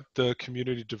except the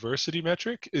community diversity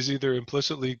metric is either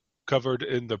implicitly covered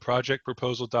in the project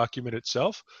proposal document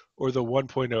itself or the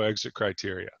 1.0 exit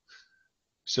criteria.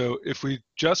 So if we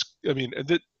just,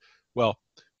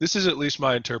 this is at least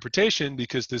my interpretation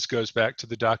because this goes back to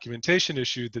the documentation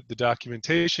issue that the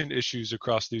documentation issues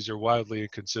across these are wildly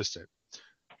inconsistent.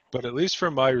 But at least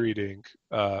from my reading,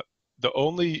 the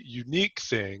only unique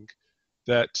thing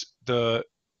that the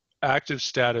active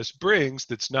status brings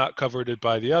that's not covered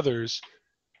by the others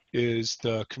is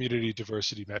the community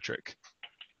diversity metric.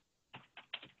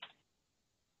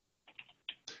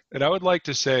 And I would like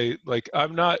to say,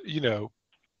 I'm not,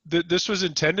 this was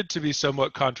intended to be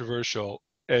somewhat controversial,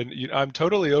 and I'm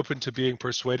totally open to being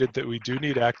persuaded that we do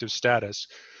need active status.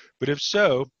 But if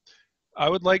so, I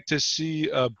would like to see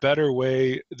a better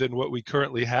way than what we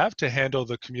currently have to handle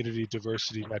the community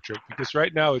diversity metric, because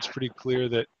right now it's pretty clear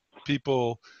that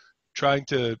people trying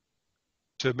to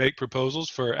make proposals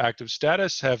for active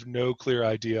status have no clear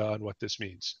idea on what this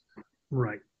means.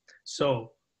 Right.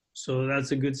 So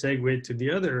that's a good segue to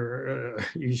the other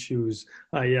issues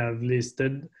I have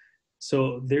listed.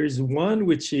 So there's one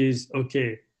which is,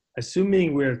 okay,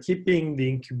 assuming we're keeping the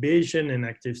incubation and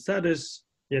active status,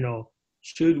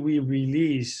 should we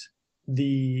release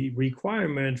the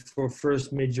requirement for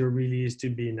first major release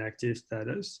to be in active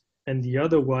status? And the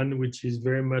other one, which is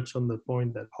very much on the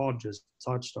point that Paul just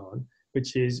touched on,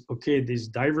 which is, okay, this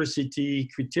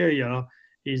diversity criteria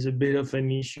is a bit of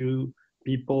an issue.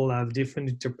 People have different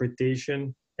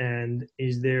interpretation, and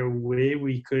is there a way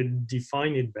we could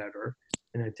define it better?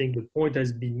 And I think the point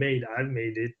has been made. I've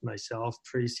made it myself.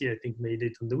 Tracy, I think, made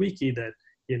it on the wiki that,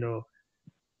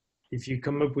 if you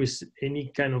come up with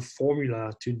any kind of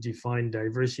formula to define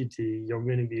diversity, you're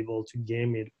going to be able to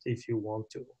game it if you want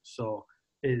to. So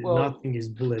Well, nothing is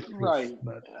bulletproof. right.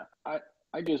 But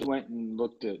I just went and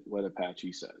looked at what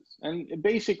Apache says, and it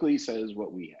basically says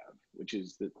what we have, which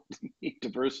is that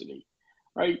diversity,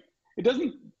 right? It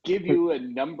doesn't give you a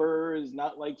number. It's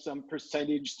not like some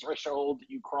percentage threshold that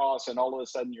you cross and all of a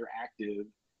sudden you're active.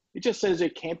 It just says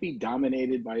it can't be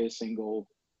dominated by a single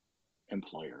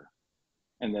employer,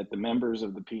 and that the members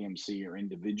of the PMC are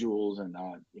individuals and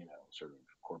not, you know, sort of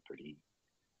corporate-y,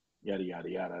 yada, yada,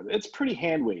 yada. It's pretty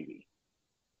hand-wavy,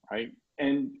 right?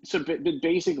 And so but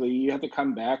basically you have to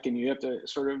come back and you have to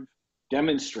sort of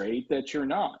demonstrate that you're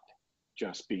not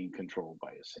just being controlled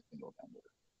by a single vendor.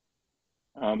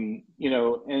 You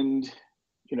know, and,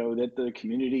 you know, that the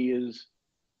community is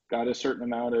got a certain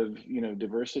amount of, you know,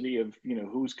 diversity of, you know,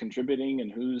 who's contributing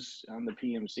and who's on the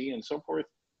PMC and so forth,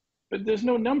 but there's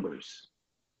no numbers.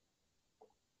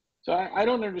 So I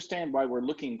don't understand why we're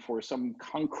looking for some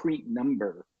concrete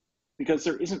number, because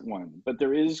there isn't one, but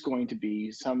there is going to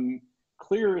be some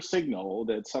clear signal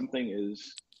that something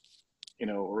is, you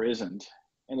know, or isn't.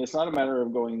 And it's not a matter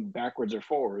of going backwards or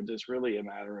forwards. It's really a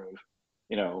matter of,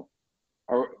 you know,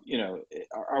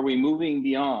 are we moving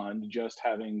beyond just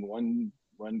having one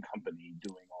company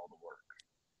doing all the work?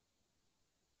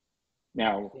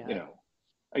 Now, yeah. You know,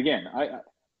 again,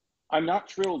 I'm not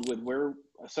thrilled with where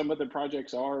some of the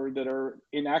projects are that are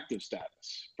in active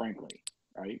status, frankly,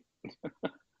 right?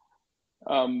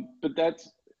 But that's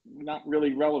not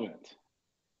really relevant.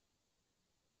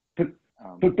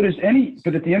 But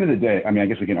at the end of the day, I mean, I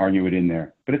guess we can argue it in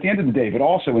there. But at the end of the day, but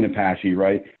also in Apache,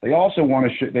 right? They also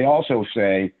want to. They also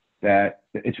say that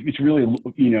it's really,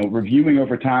 you know, reviewing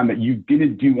over time that you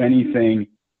didn't do anything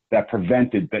that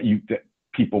prevented that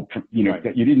people, you know, right.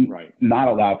 That you didn't not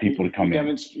allow people to come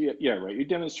in. Yeah, right. You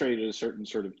demonstrated a certain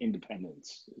sort of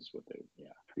independence, is what they. Yeah.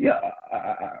 Yeah,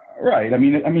 right. I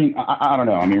mean, I don't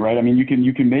know. I mean, right. I mean, you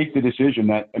can make the decision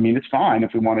that, I mean, it's fine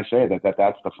if we want to say that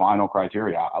that's the final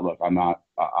criteria. Look, I'm not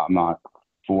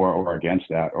for or against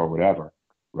that or whatever,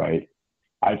 right?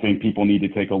 I think people need to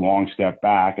take a long step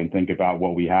back and think about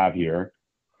what we have here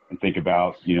and think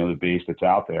about, you know, the base that's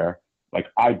out there. Like,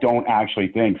 I don't actually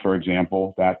think, for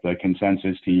example, that the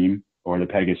consensus team or the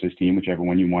Pegasus team, whichever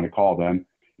one you want to call them,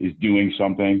 is doing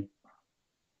something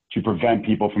to prevent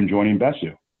people from joining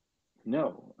Besu.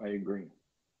 No, I agree.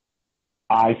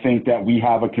 I think that we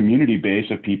have a community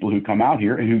base of people who come out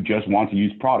here and who just want to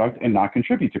use product and not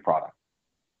contribute to product.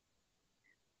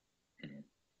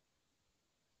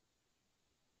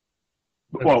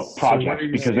 Well, projects,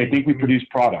 because they think we produce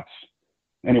products.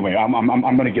 Anyway, I'm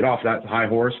going to get off that high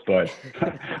horse, but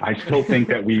I still think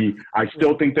that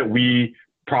we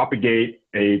propagate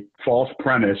a false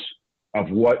premise of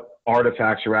what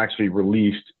artifacts are actually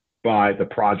released by the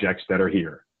projects that are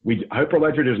here.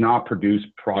 Hyperledger does not produce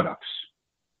products.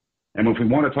 And if we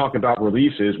want to talk about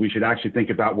releases, we should actually think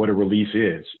about what a release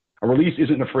is. A release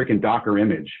isn't a freaking Docker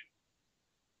image.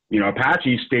 You know,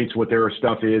 Apache states what their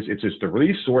stuff is. It's just a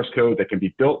release source code that can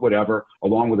be built, whatever,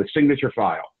 along with a signature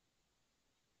file.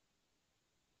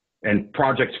 And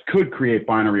projects could create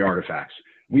binary artifacts.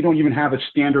 We don't even have a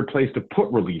standard place to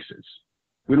put releases.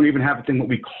 We don't even have a thing that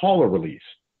we call a release,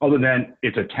 other than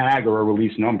it's a tag or a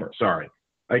release number. Sorry.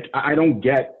 Like, I don't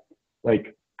get,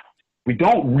 like, we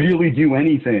don't really do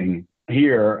anything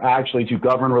here actually to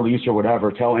govern release or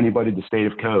whatever, tell anybody the state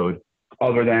of code,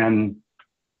 other than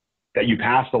that you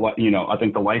pass the, you know, I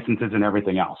think the licenses and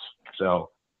everything else. So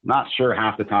not sure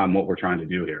half the time what we're trying to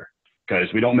do here,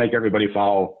 because we don't make everybody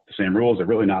follow the same rules. They're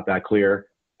really not that clear.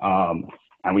 And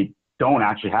we don't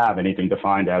actually have anything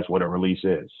defined as what a release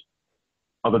is,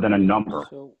 other than a number.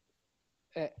 So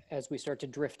as we start to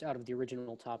drift out of the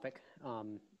original topic,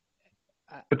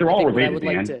 but they're all related,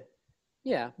 Dan.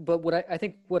 Yeah, but what I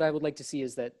think what I would like to see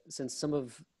is that since some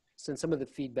of the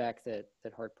feedback that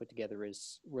Hart put together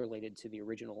is related to the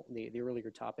original, the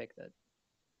earlier topic, that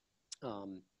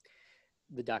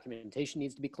the documentation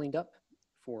needs to be cleaned up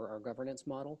for our governance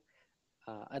model,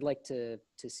 I'd like to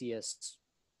see us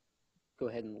go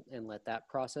ahead and let that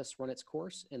process run its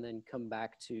course, and then come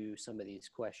back to some of these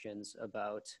questions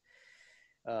about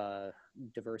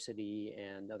diversity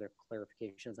and other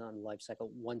clarifications on the life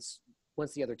cycle once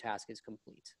the other task is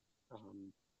complete.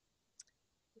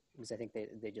 Because I think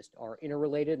they just are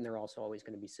interrelated, and they're also always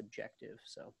going to be subjective.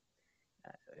 So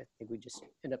I think we just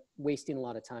end up wasting a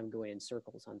lot of time going in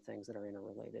circles on things that are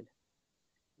interrelated.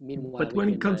 Meanwhile, but when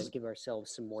we it can comes give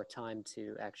ourselves some more time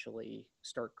to actually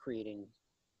start creating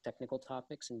technical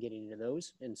topics and getting into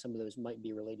those. And some of those might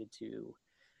be related to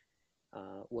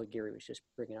what Gary was just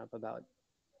bringing up about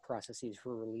processes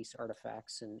for release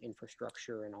artifacts and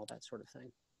infrastructure and all that sort of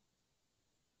thing.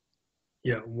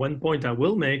 Yeah, one point I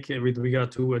will make with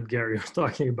regard to what Gary was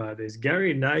talking about is,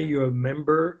 Gary, now you're a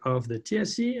member of the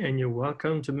TSC and you're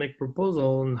welcome to make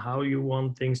proposal on how you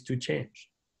want things to change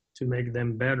to make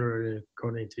them better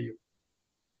according to you.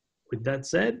 With that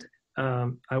said,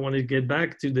 I want to get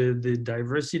back to the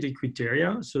diversity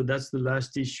criteria. So that's the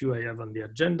last issue I have on the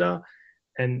agenda.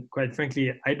 And quite frankly,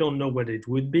 I don't know what it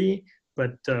would be,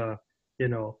 but you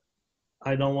know,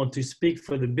 I don't want to speak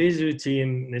for the Bezier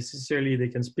team necessarily. They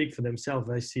can speak for themselves.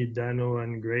 I see Dano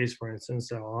and Grace, for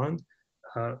instance, are on.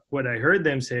 What I heard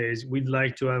them say is, we'd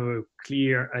like to have a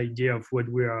clear idea of what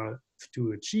we are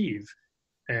to achieve.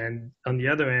 And on the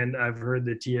other hand, I've heard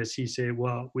the TSC say,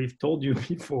 well, we've told you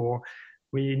before,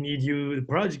 we need you, the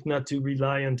project, not to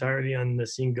rely entirely on a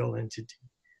single entity.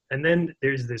 And then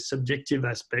there's the subjective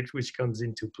aspect which comes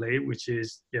into play, which is,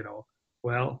 you know,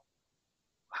 well,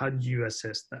 how do you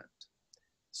assess that?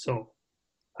 So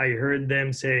I heard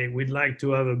them say, we'd like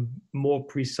to have a more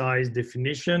precise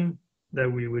definition that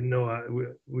we would know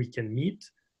we can meet.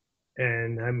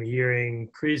 And I'm hearing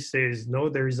Chris says, no,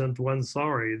 there isn't one,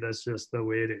 sorry, that's just the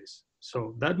way it is.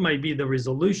 So that might be the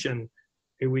resolution.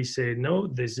 If we say, no,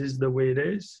 this is the way it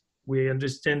is. We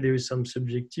understand there is some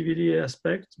subjectivity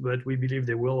aspect, but we believe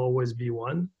there will always be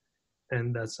one.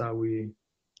 And that's how we,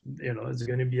 you know, it's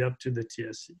going to be up to the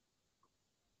TSC.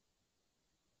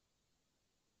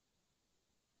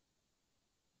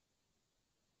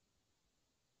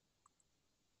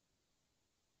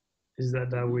 Is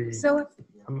that how we? So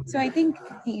I think,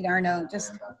 Arno,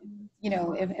 just, you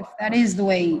know, if that is the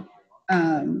way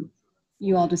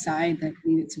you all decide that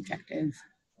it's subjective,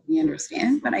 we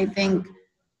understand. But I think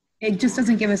it just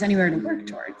doesn't give us anywhere to work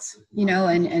towards, you know,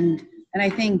 and I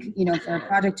think, you know, for a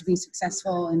project to be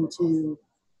successful and to,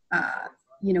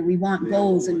 you know, we want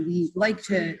goals and we like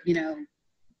to, you know,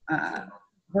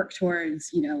 work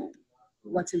towards, you know,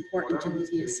 what's important to the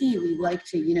TSC. We like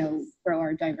to, you know, grow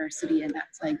our diversity, and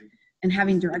that's like, and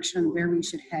having direction on where we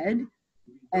should head.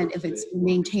 And if it's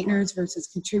maintainers versus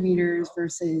contributors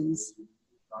versus,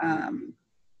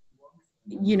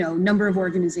 you know, number of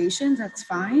organizations, that's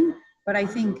fine. But I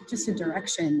think just a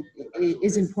direction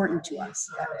is important to us,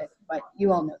 but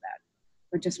you all know that.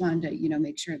 But just wanted to, you know,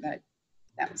 make sure that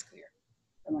that was clear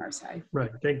from our side.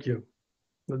 Right, thank you.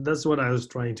 That's what I was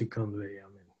trying to convey. I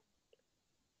mean,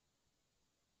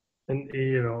 and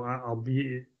you know, I'll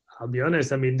be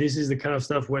honest. I mean, this is the kind of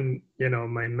stuff when, you know,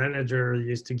 my manager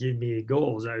used to give me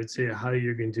goals. I would say, how are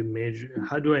you going to measure?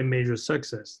 How do I measure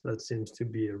success? That seems to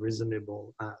be a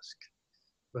reasonable ask.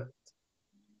 But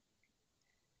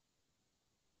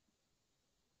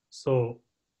so,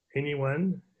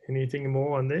 anything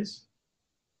more on this?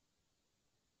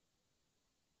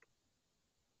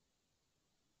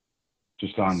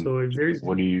 Just on, so if there's,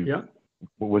 what do you, yeah.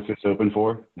 What's this open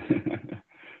for?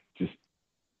 Just.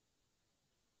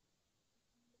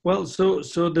 Well, so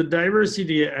the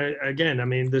diversity, again, I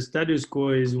mean, the status quo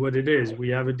is what it is. We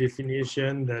have a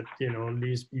definition that, you know,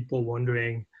 leaves people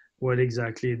wondering what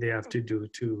exactly they have to do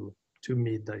to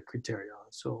meet that criteria.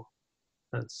 So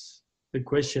that's, the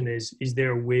question is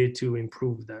there a way to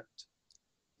improve that?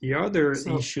 The other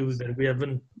issue that we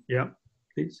haven't, yeah,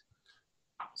 please.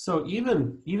 So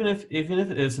even if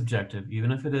it is subjective,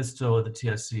 even if it is still at the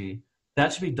TSC,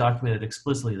 that should be documented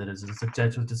explicitly that it's a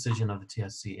subjective decision of the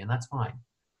TSC, and that's fine.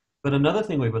 But another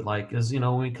thing we would like is, you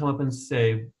know, when we come up and say,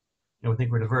 you know, we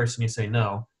think we're diverse, and you say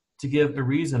no, to give a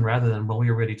reason rather than, well, we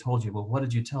already told you. Well, what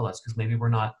did you tell us? Because maybe we're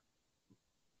not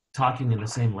talking in the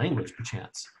same language,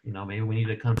 perchance. You know, maybe we need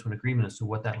to come to an agreement as to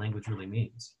what that language really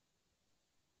means.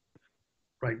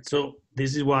 Right. So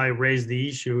this is why I raised the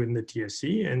issue in the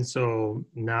TSC. And so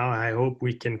now I hope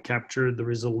we can capture the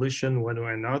resolution one way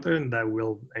or another, and that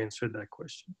will answer that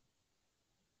question.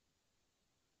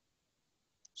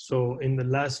 So in the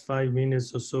last 5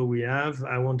 minutes or so we have,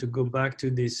 I want to go back to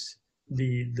this,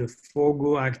 the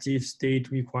forego active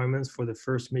state requirements for the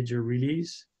first major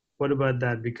release. What about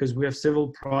that? Because we have several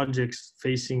projects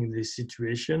facing this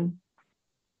situation.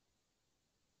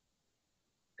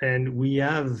 And we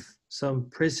have some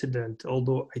precedent,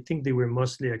 although I think they were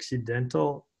mostly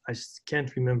accidental. I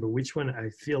can't remember which one. I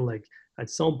feel like at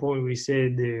some point we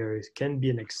said there can be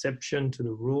an exception to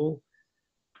the rule,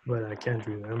 but I can't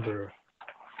remember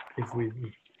if we,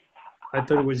 I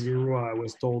thought it was 0. I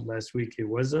was told last week it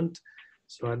wasn't.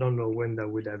 So I don't know when that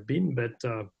would have been, but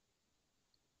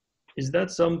is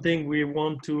that something we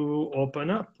want to open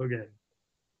up again?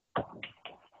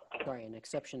 Sorry, an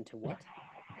exception to what?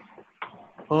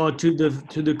 Oh, to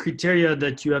the criteria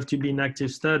that you have to be in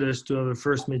active status to have a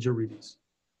first major release.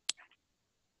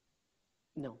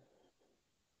 No.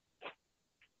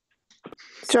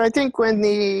 So I think when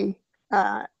the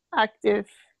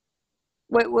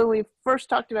when we first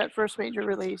talked about first major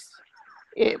release,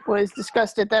 it was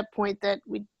discussed at that point that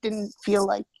we didn't feel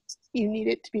like you need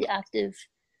it to be active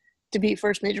to be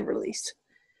first major release.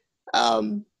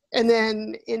 And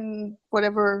then in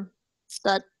whatever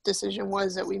that decision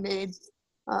was that we made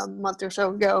a month or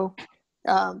so ago,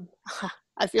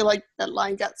 I feel like that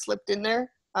line got slipped in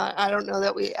there. I don't know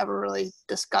that we ever really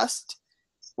discussed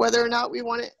whether or not we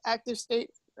wanted active state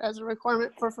as a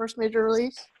requirement for first major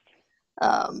release.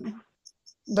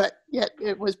 But yet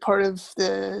it was part of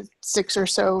the 6 or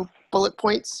so bullet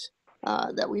points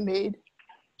that we made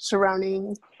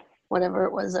surrounding whatever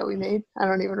it was that we made. I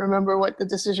don't even remember what the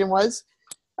decision was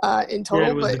in total.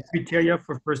 Yeah, it was but the criteria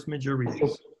for first major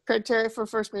release. Criteria for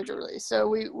first major release. So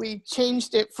we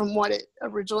changed it from what it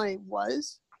originally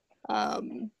was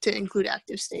to include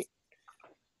active state.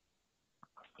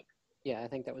 Yeah, I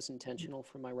think that was intentional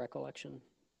from my recollection.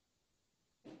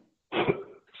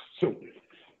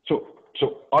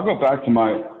 So I'll go back to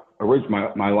my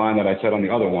line that I said on the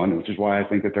other one, which is why I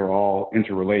think that they're all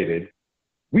interrelated.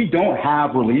 We don't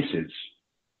have releases.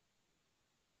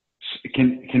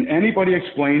 Can anybody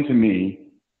explain to me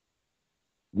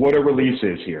what a release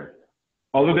is here,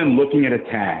 other than looking at a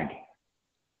tag?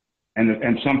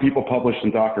 And some people publish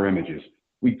some Docker images.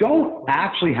 We don't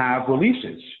actually have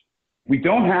releases. We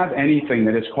don't have anything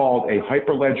that is called a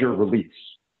Hyperledger release.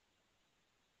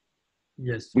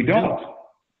 Yes. We don't.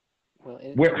 Well,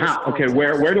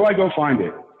 where do I go find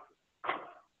it?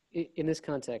 In this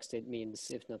context, it means,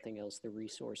 if nothing else, the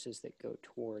resources that go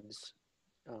towards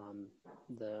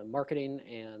the marketing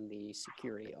and the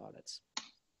security audits.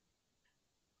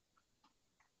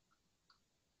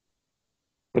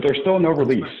 But there's still no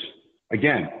release.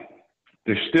 Again,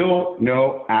 there's still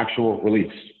no actual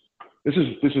release. This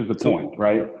is the point,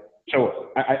 right?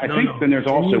 So I think then there's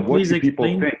also, what do people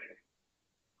think?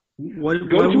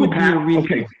 Go to Apache.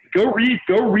 Okay, go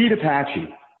read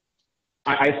Apache.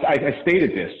 I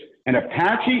stated this. An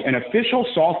official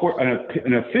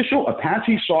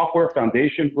Apache Software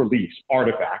Foundation release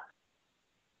artifact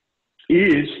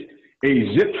is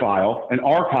a zip file, an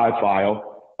archive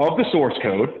file of the source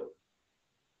code,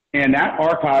 and that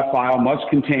archive file must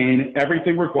contain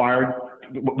everything required.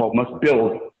 Well, must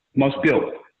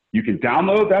build. You can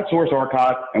download that source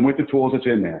archive and with the tools that's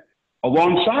in there.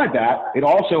 Alongside that, it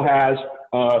also has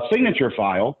a signature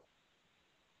file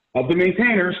of the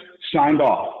maintainers signed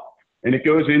off. And it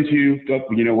goes into the,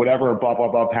 whatever blah, blah,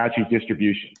 blah Apache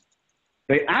distribution.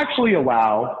 They actually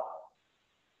allow,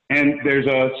 and there's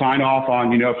a sign off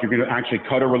on, if you're going to actually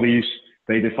cut a release,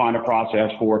 they define a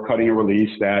process for cutting a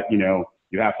release that,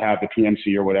 you have to have the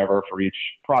PMC or whatever for each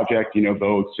project,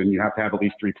 votes, and you have to have at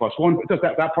least 3+1. But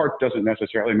that part doesn't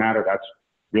necessarily matter. That's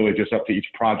really just up to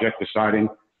each project deciding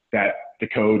that the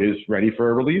code is ready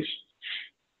for a release.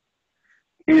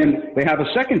 And they have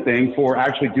a second thing for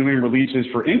actually doing releases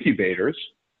for incubators,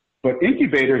 but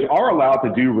incubators are allowed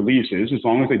to do releases as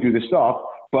long as they do this stuff.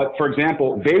 But for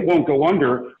example, they won't go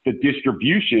under the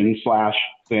distribution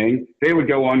 / thing. They would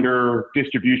go under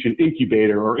distribution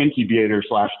incubator or incubator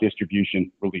 /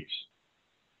 distribution release.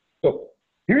 So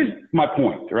here's my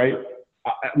point, right?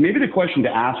 Maybe the question to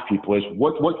ask people is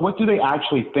what do they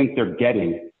actually think they're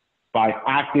getting by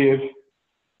active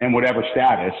and whatever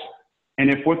status? And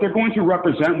if what they're going to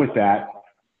represent with that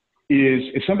is,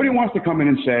 if somebody wants to come in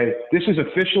and say, this is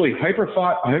officially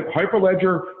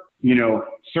Hyperledger,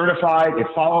 certified, it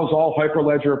follows all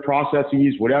Hyperledger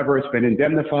processes, whatever, it's been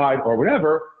indemnified or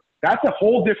whatever, that's a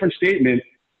whole different statement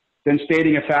than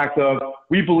stating a fact of,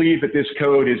 we believe that this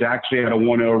code is actually at a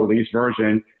 1.0 release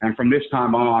version, and from this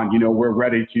time on, we're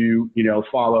ready to,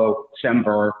 follow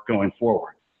SEMVer going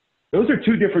forward. Those are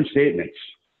two different statements.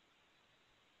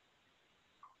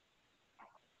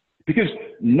 Because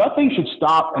nothing should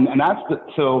stop, and that's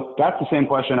the same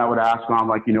question I would ask on,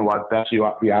 like, what best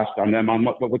we asked on them on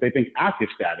what they think active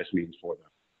status means for them,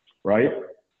 right?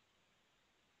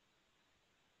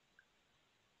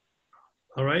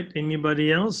 All right,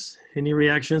 anybody else? Any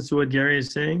reactions to what Gary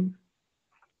is saying?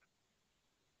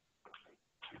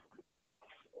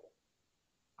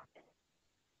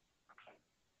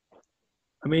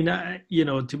 I mean,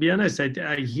 to be honest,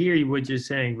 I hear what you're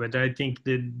saying, but I think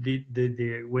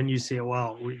when you say,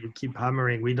 well, we keep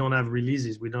hammering, we don't have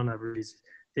releases,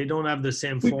 they don't have the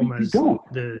same form as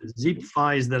the zip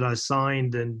files that are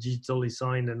signed and digitally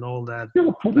signed and all that.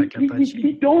 No, like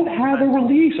we don't have a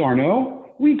release,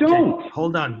 Arno. We don't. Okay,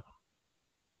 hold on.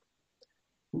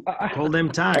 Call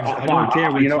them tags. I don't care.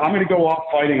 I'm going to go off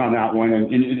fighting on that one,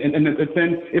 and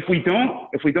then if we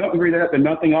don't agree that, then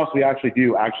nothing else we actually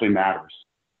do actually matters.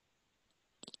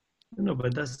 No,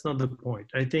 but that's not the point.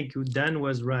 I think Dan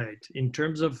was right. In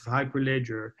terms of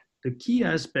Hyperledger, the key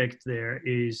aspect there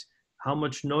is how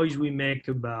much noise we make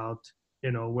about,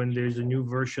 you know, when there's a new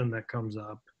version that comes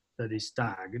up that is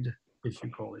tagged, if you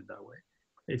call it that way,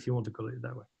 if you want to call it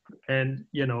that way. And,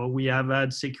 you know, we have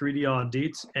had security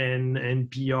audits and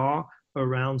PR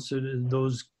around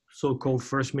those so-called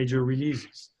first major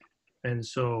releases. And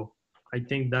so I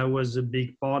think that was a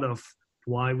big part of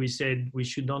why we said we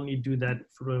should only do that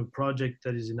for a project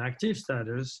that is in active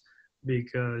status,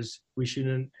 because we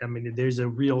shouldn't, I mean, there's a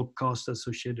real cost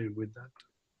associated with that.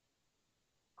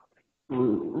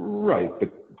 Right,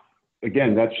 but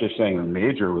again, that's just saying a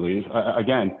major release.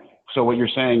 Again, so what you're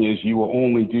saying is you will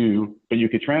only do, but you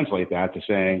could translate that to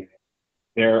saying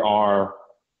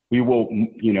we will,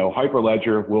 you know,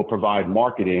 Hyperledger will provide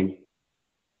marketing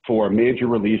for major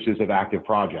releases of active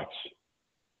projects.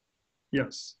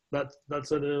 Yes, that's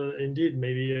indeed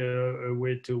maybe a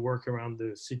way to work around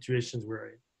the situations we're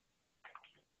in.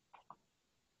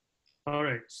 All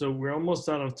right, so we're almost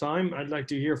out of time. I'd like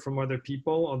to hear from other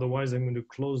people. Otherwise, I'm going to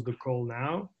close the call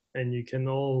now, and you can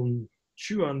all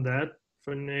chew on that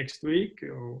for next week.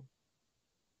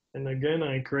 And again,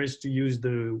 I encourage to use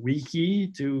the wiki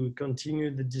to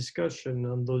continue the discussion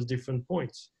on those different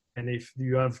points. And if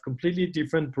you have completely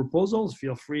different proposals,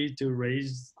 feel free to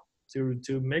raise,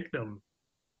 to make them.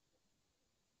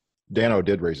 Dano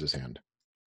did raise his hand.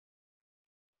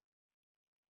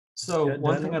 So Yeah,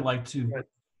 one Dano? thing I'd like to,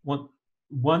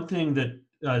 one thing that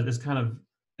is kind of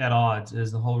at odds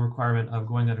is the whole requirement of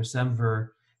going under SEMVer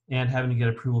and having to get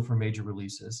approval for major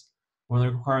releases. One of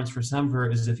the requirements for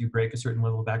SEMVer is if you break a certain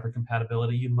level of backward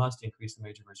compatibility, you must increase the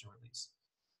major version release.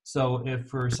 So if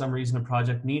for some reason a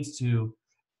project needs to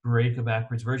break a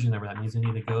backwards version number, that means they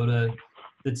need to go to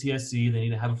the TSC, they need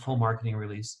to have a full marketing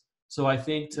release. So I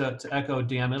think to echo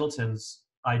Dan Middleton's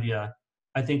idea,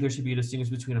 I think there should be a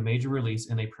distinction between a major release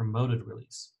and a promoted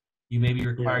release. You may be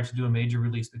required to do a major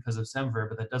release because of SEMVer,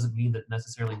 but that doesn't mean that it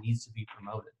necessarily needs to be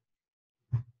promoted.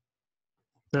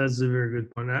 That's a very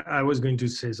good point. I was going to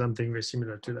say something very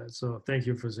similar to that. So thank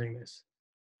you for saying this.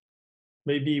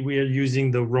 Maybe we are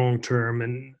using the wrong term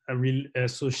and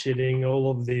associating all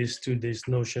of this to this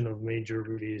notion of major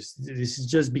release. This is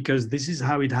just because this is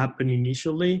how it happened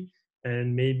initially,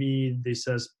 and maybe this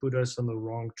has put us on the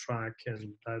wrong track,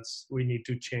 and we need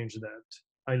to change that.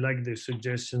 I like the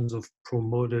suggestions of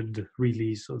promoted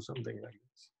release or something like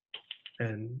this,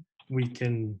 and we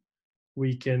can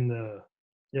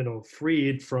you know, free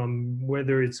it from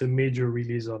whether it's a major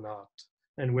release or not,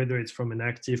 and whether it's from an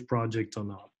active project or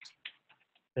not.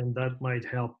 And that might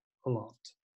help a lot.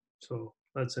 So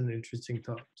that's an interesting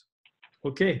thought.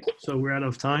 Okay, so we're out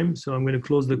of time. So I'm going to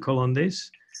close the call on this.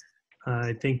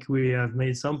 I think we have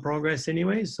made some progress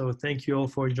anyway. So thank you all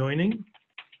for joining.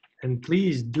 And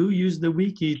please do use the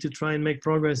wiki to try and make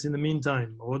progress in the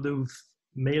meantime, or the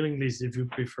mailing list if you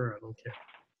prefer. I don't care.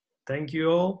 Thank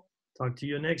you all. Talk to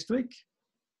you next week.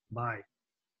 Bye.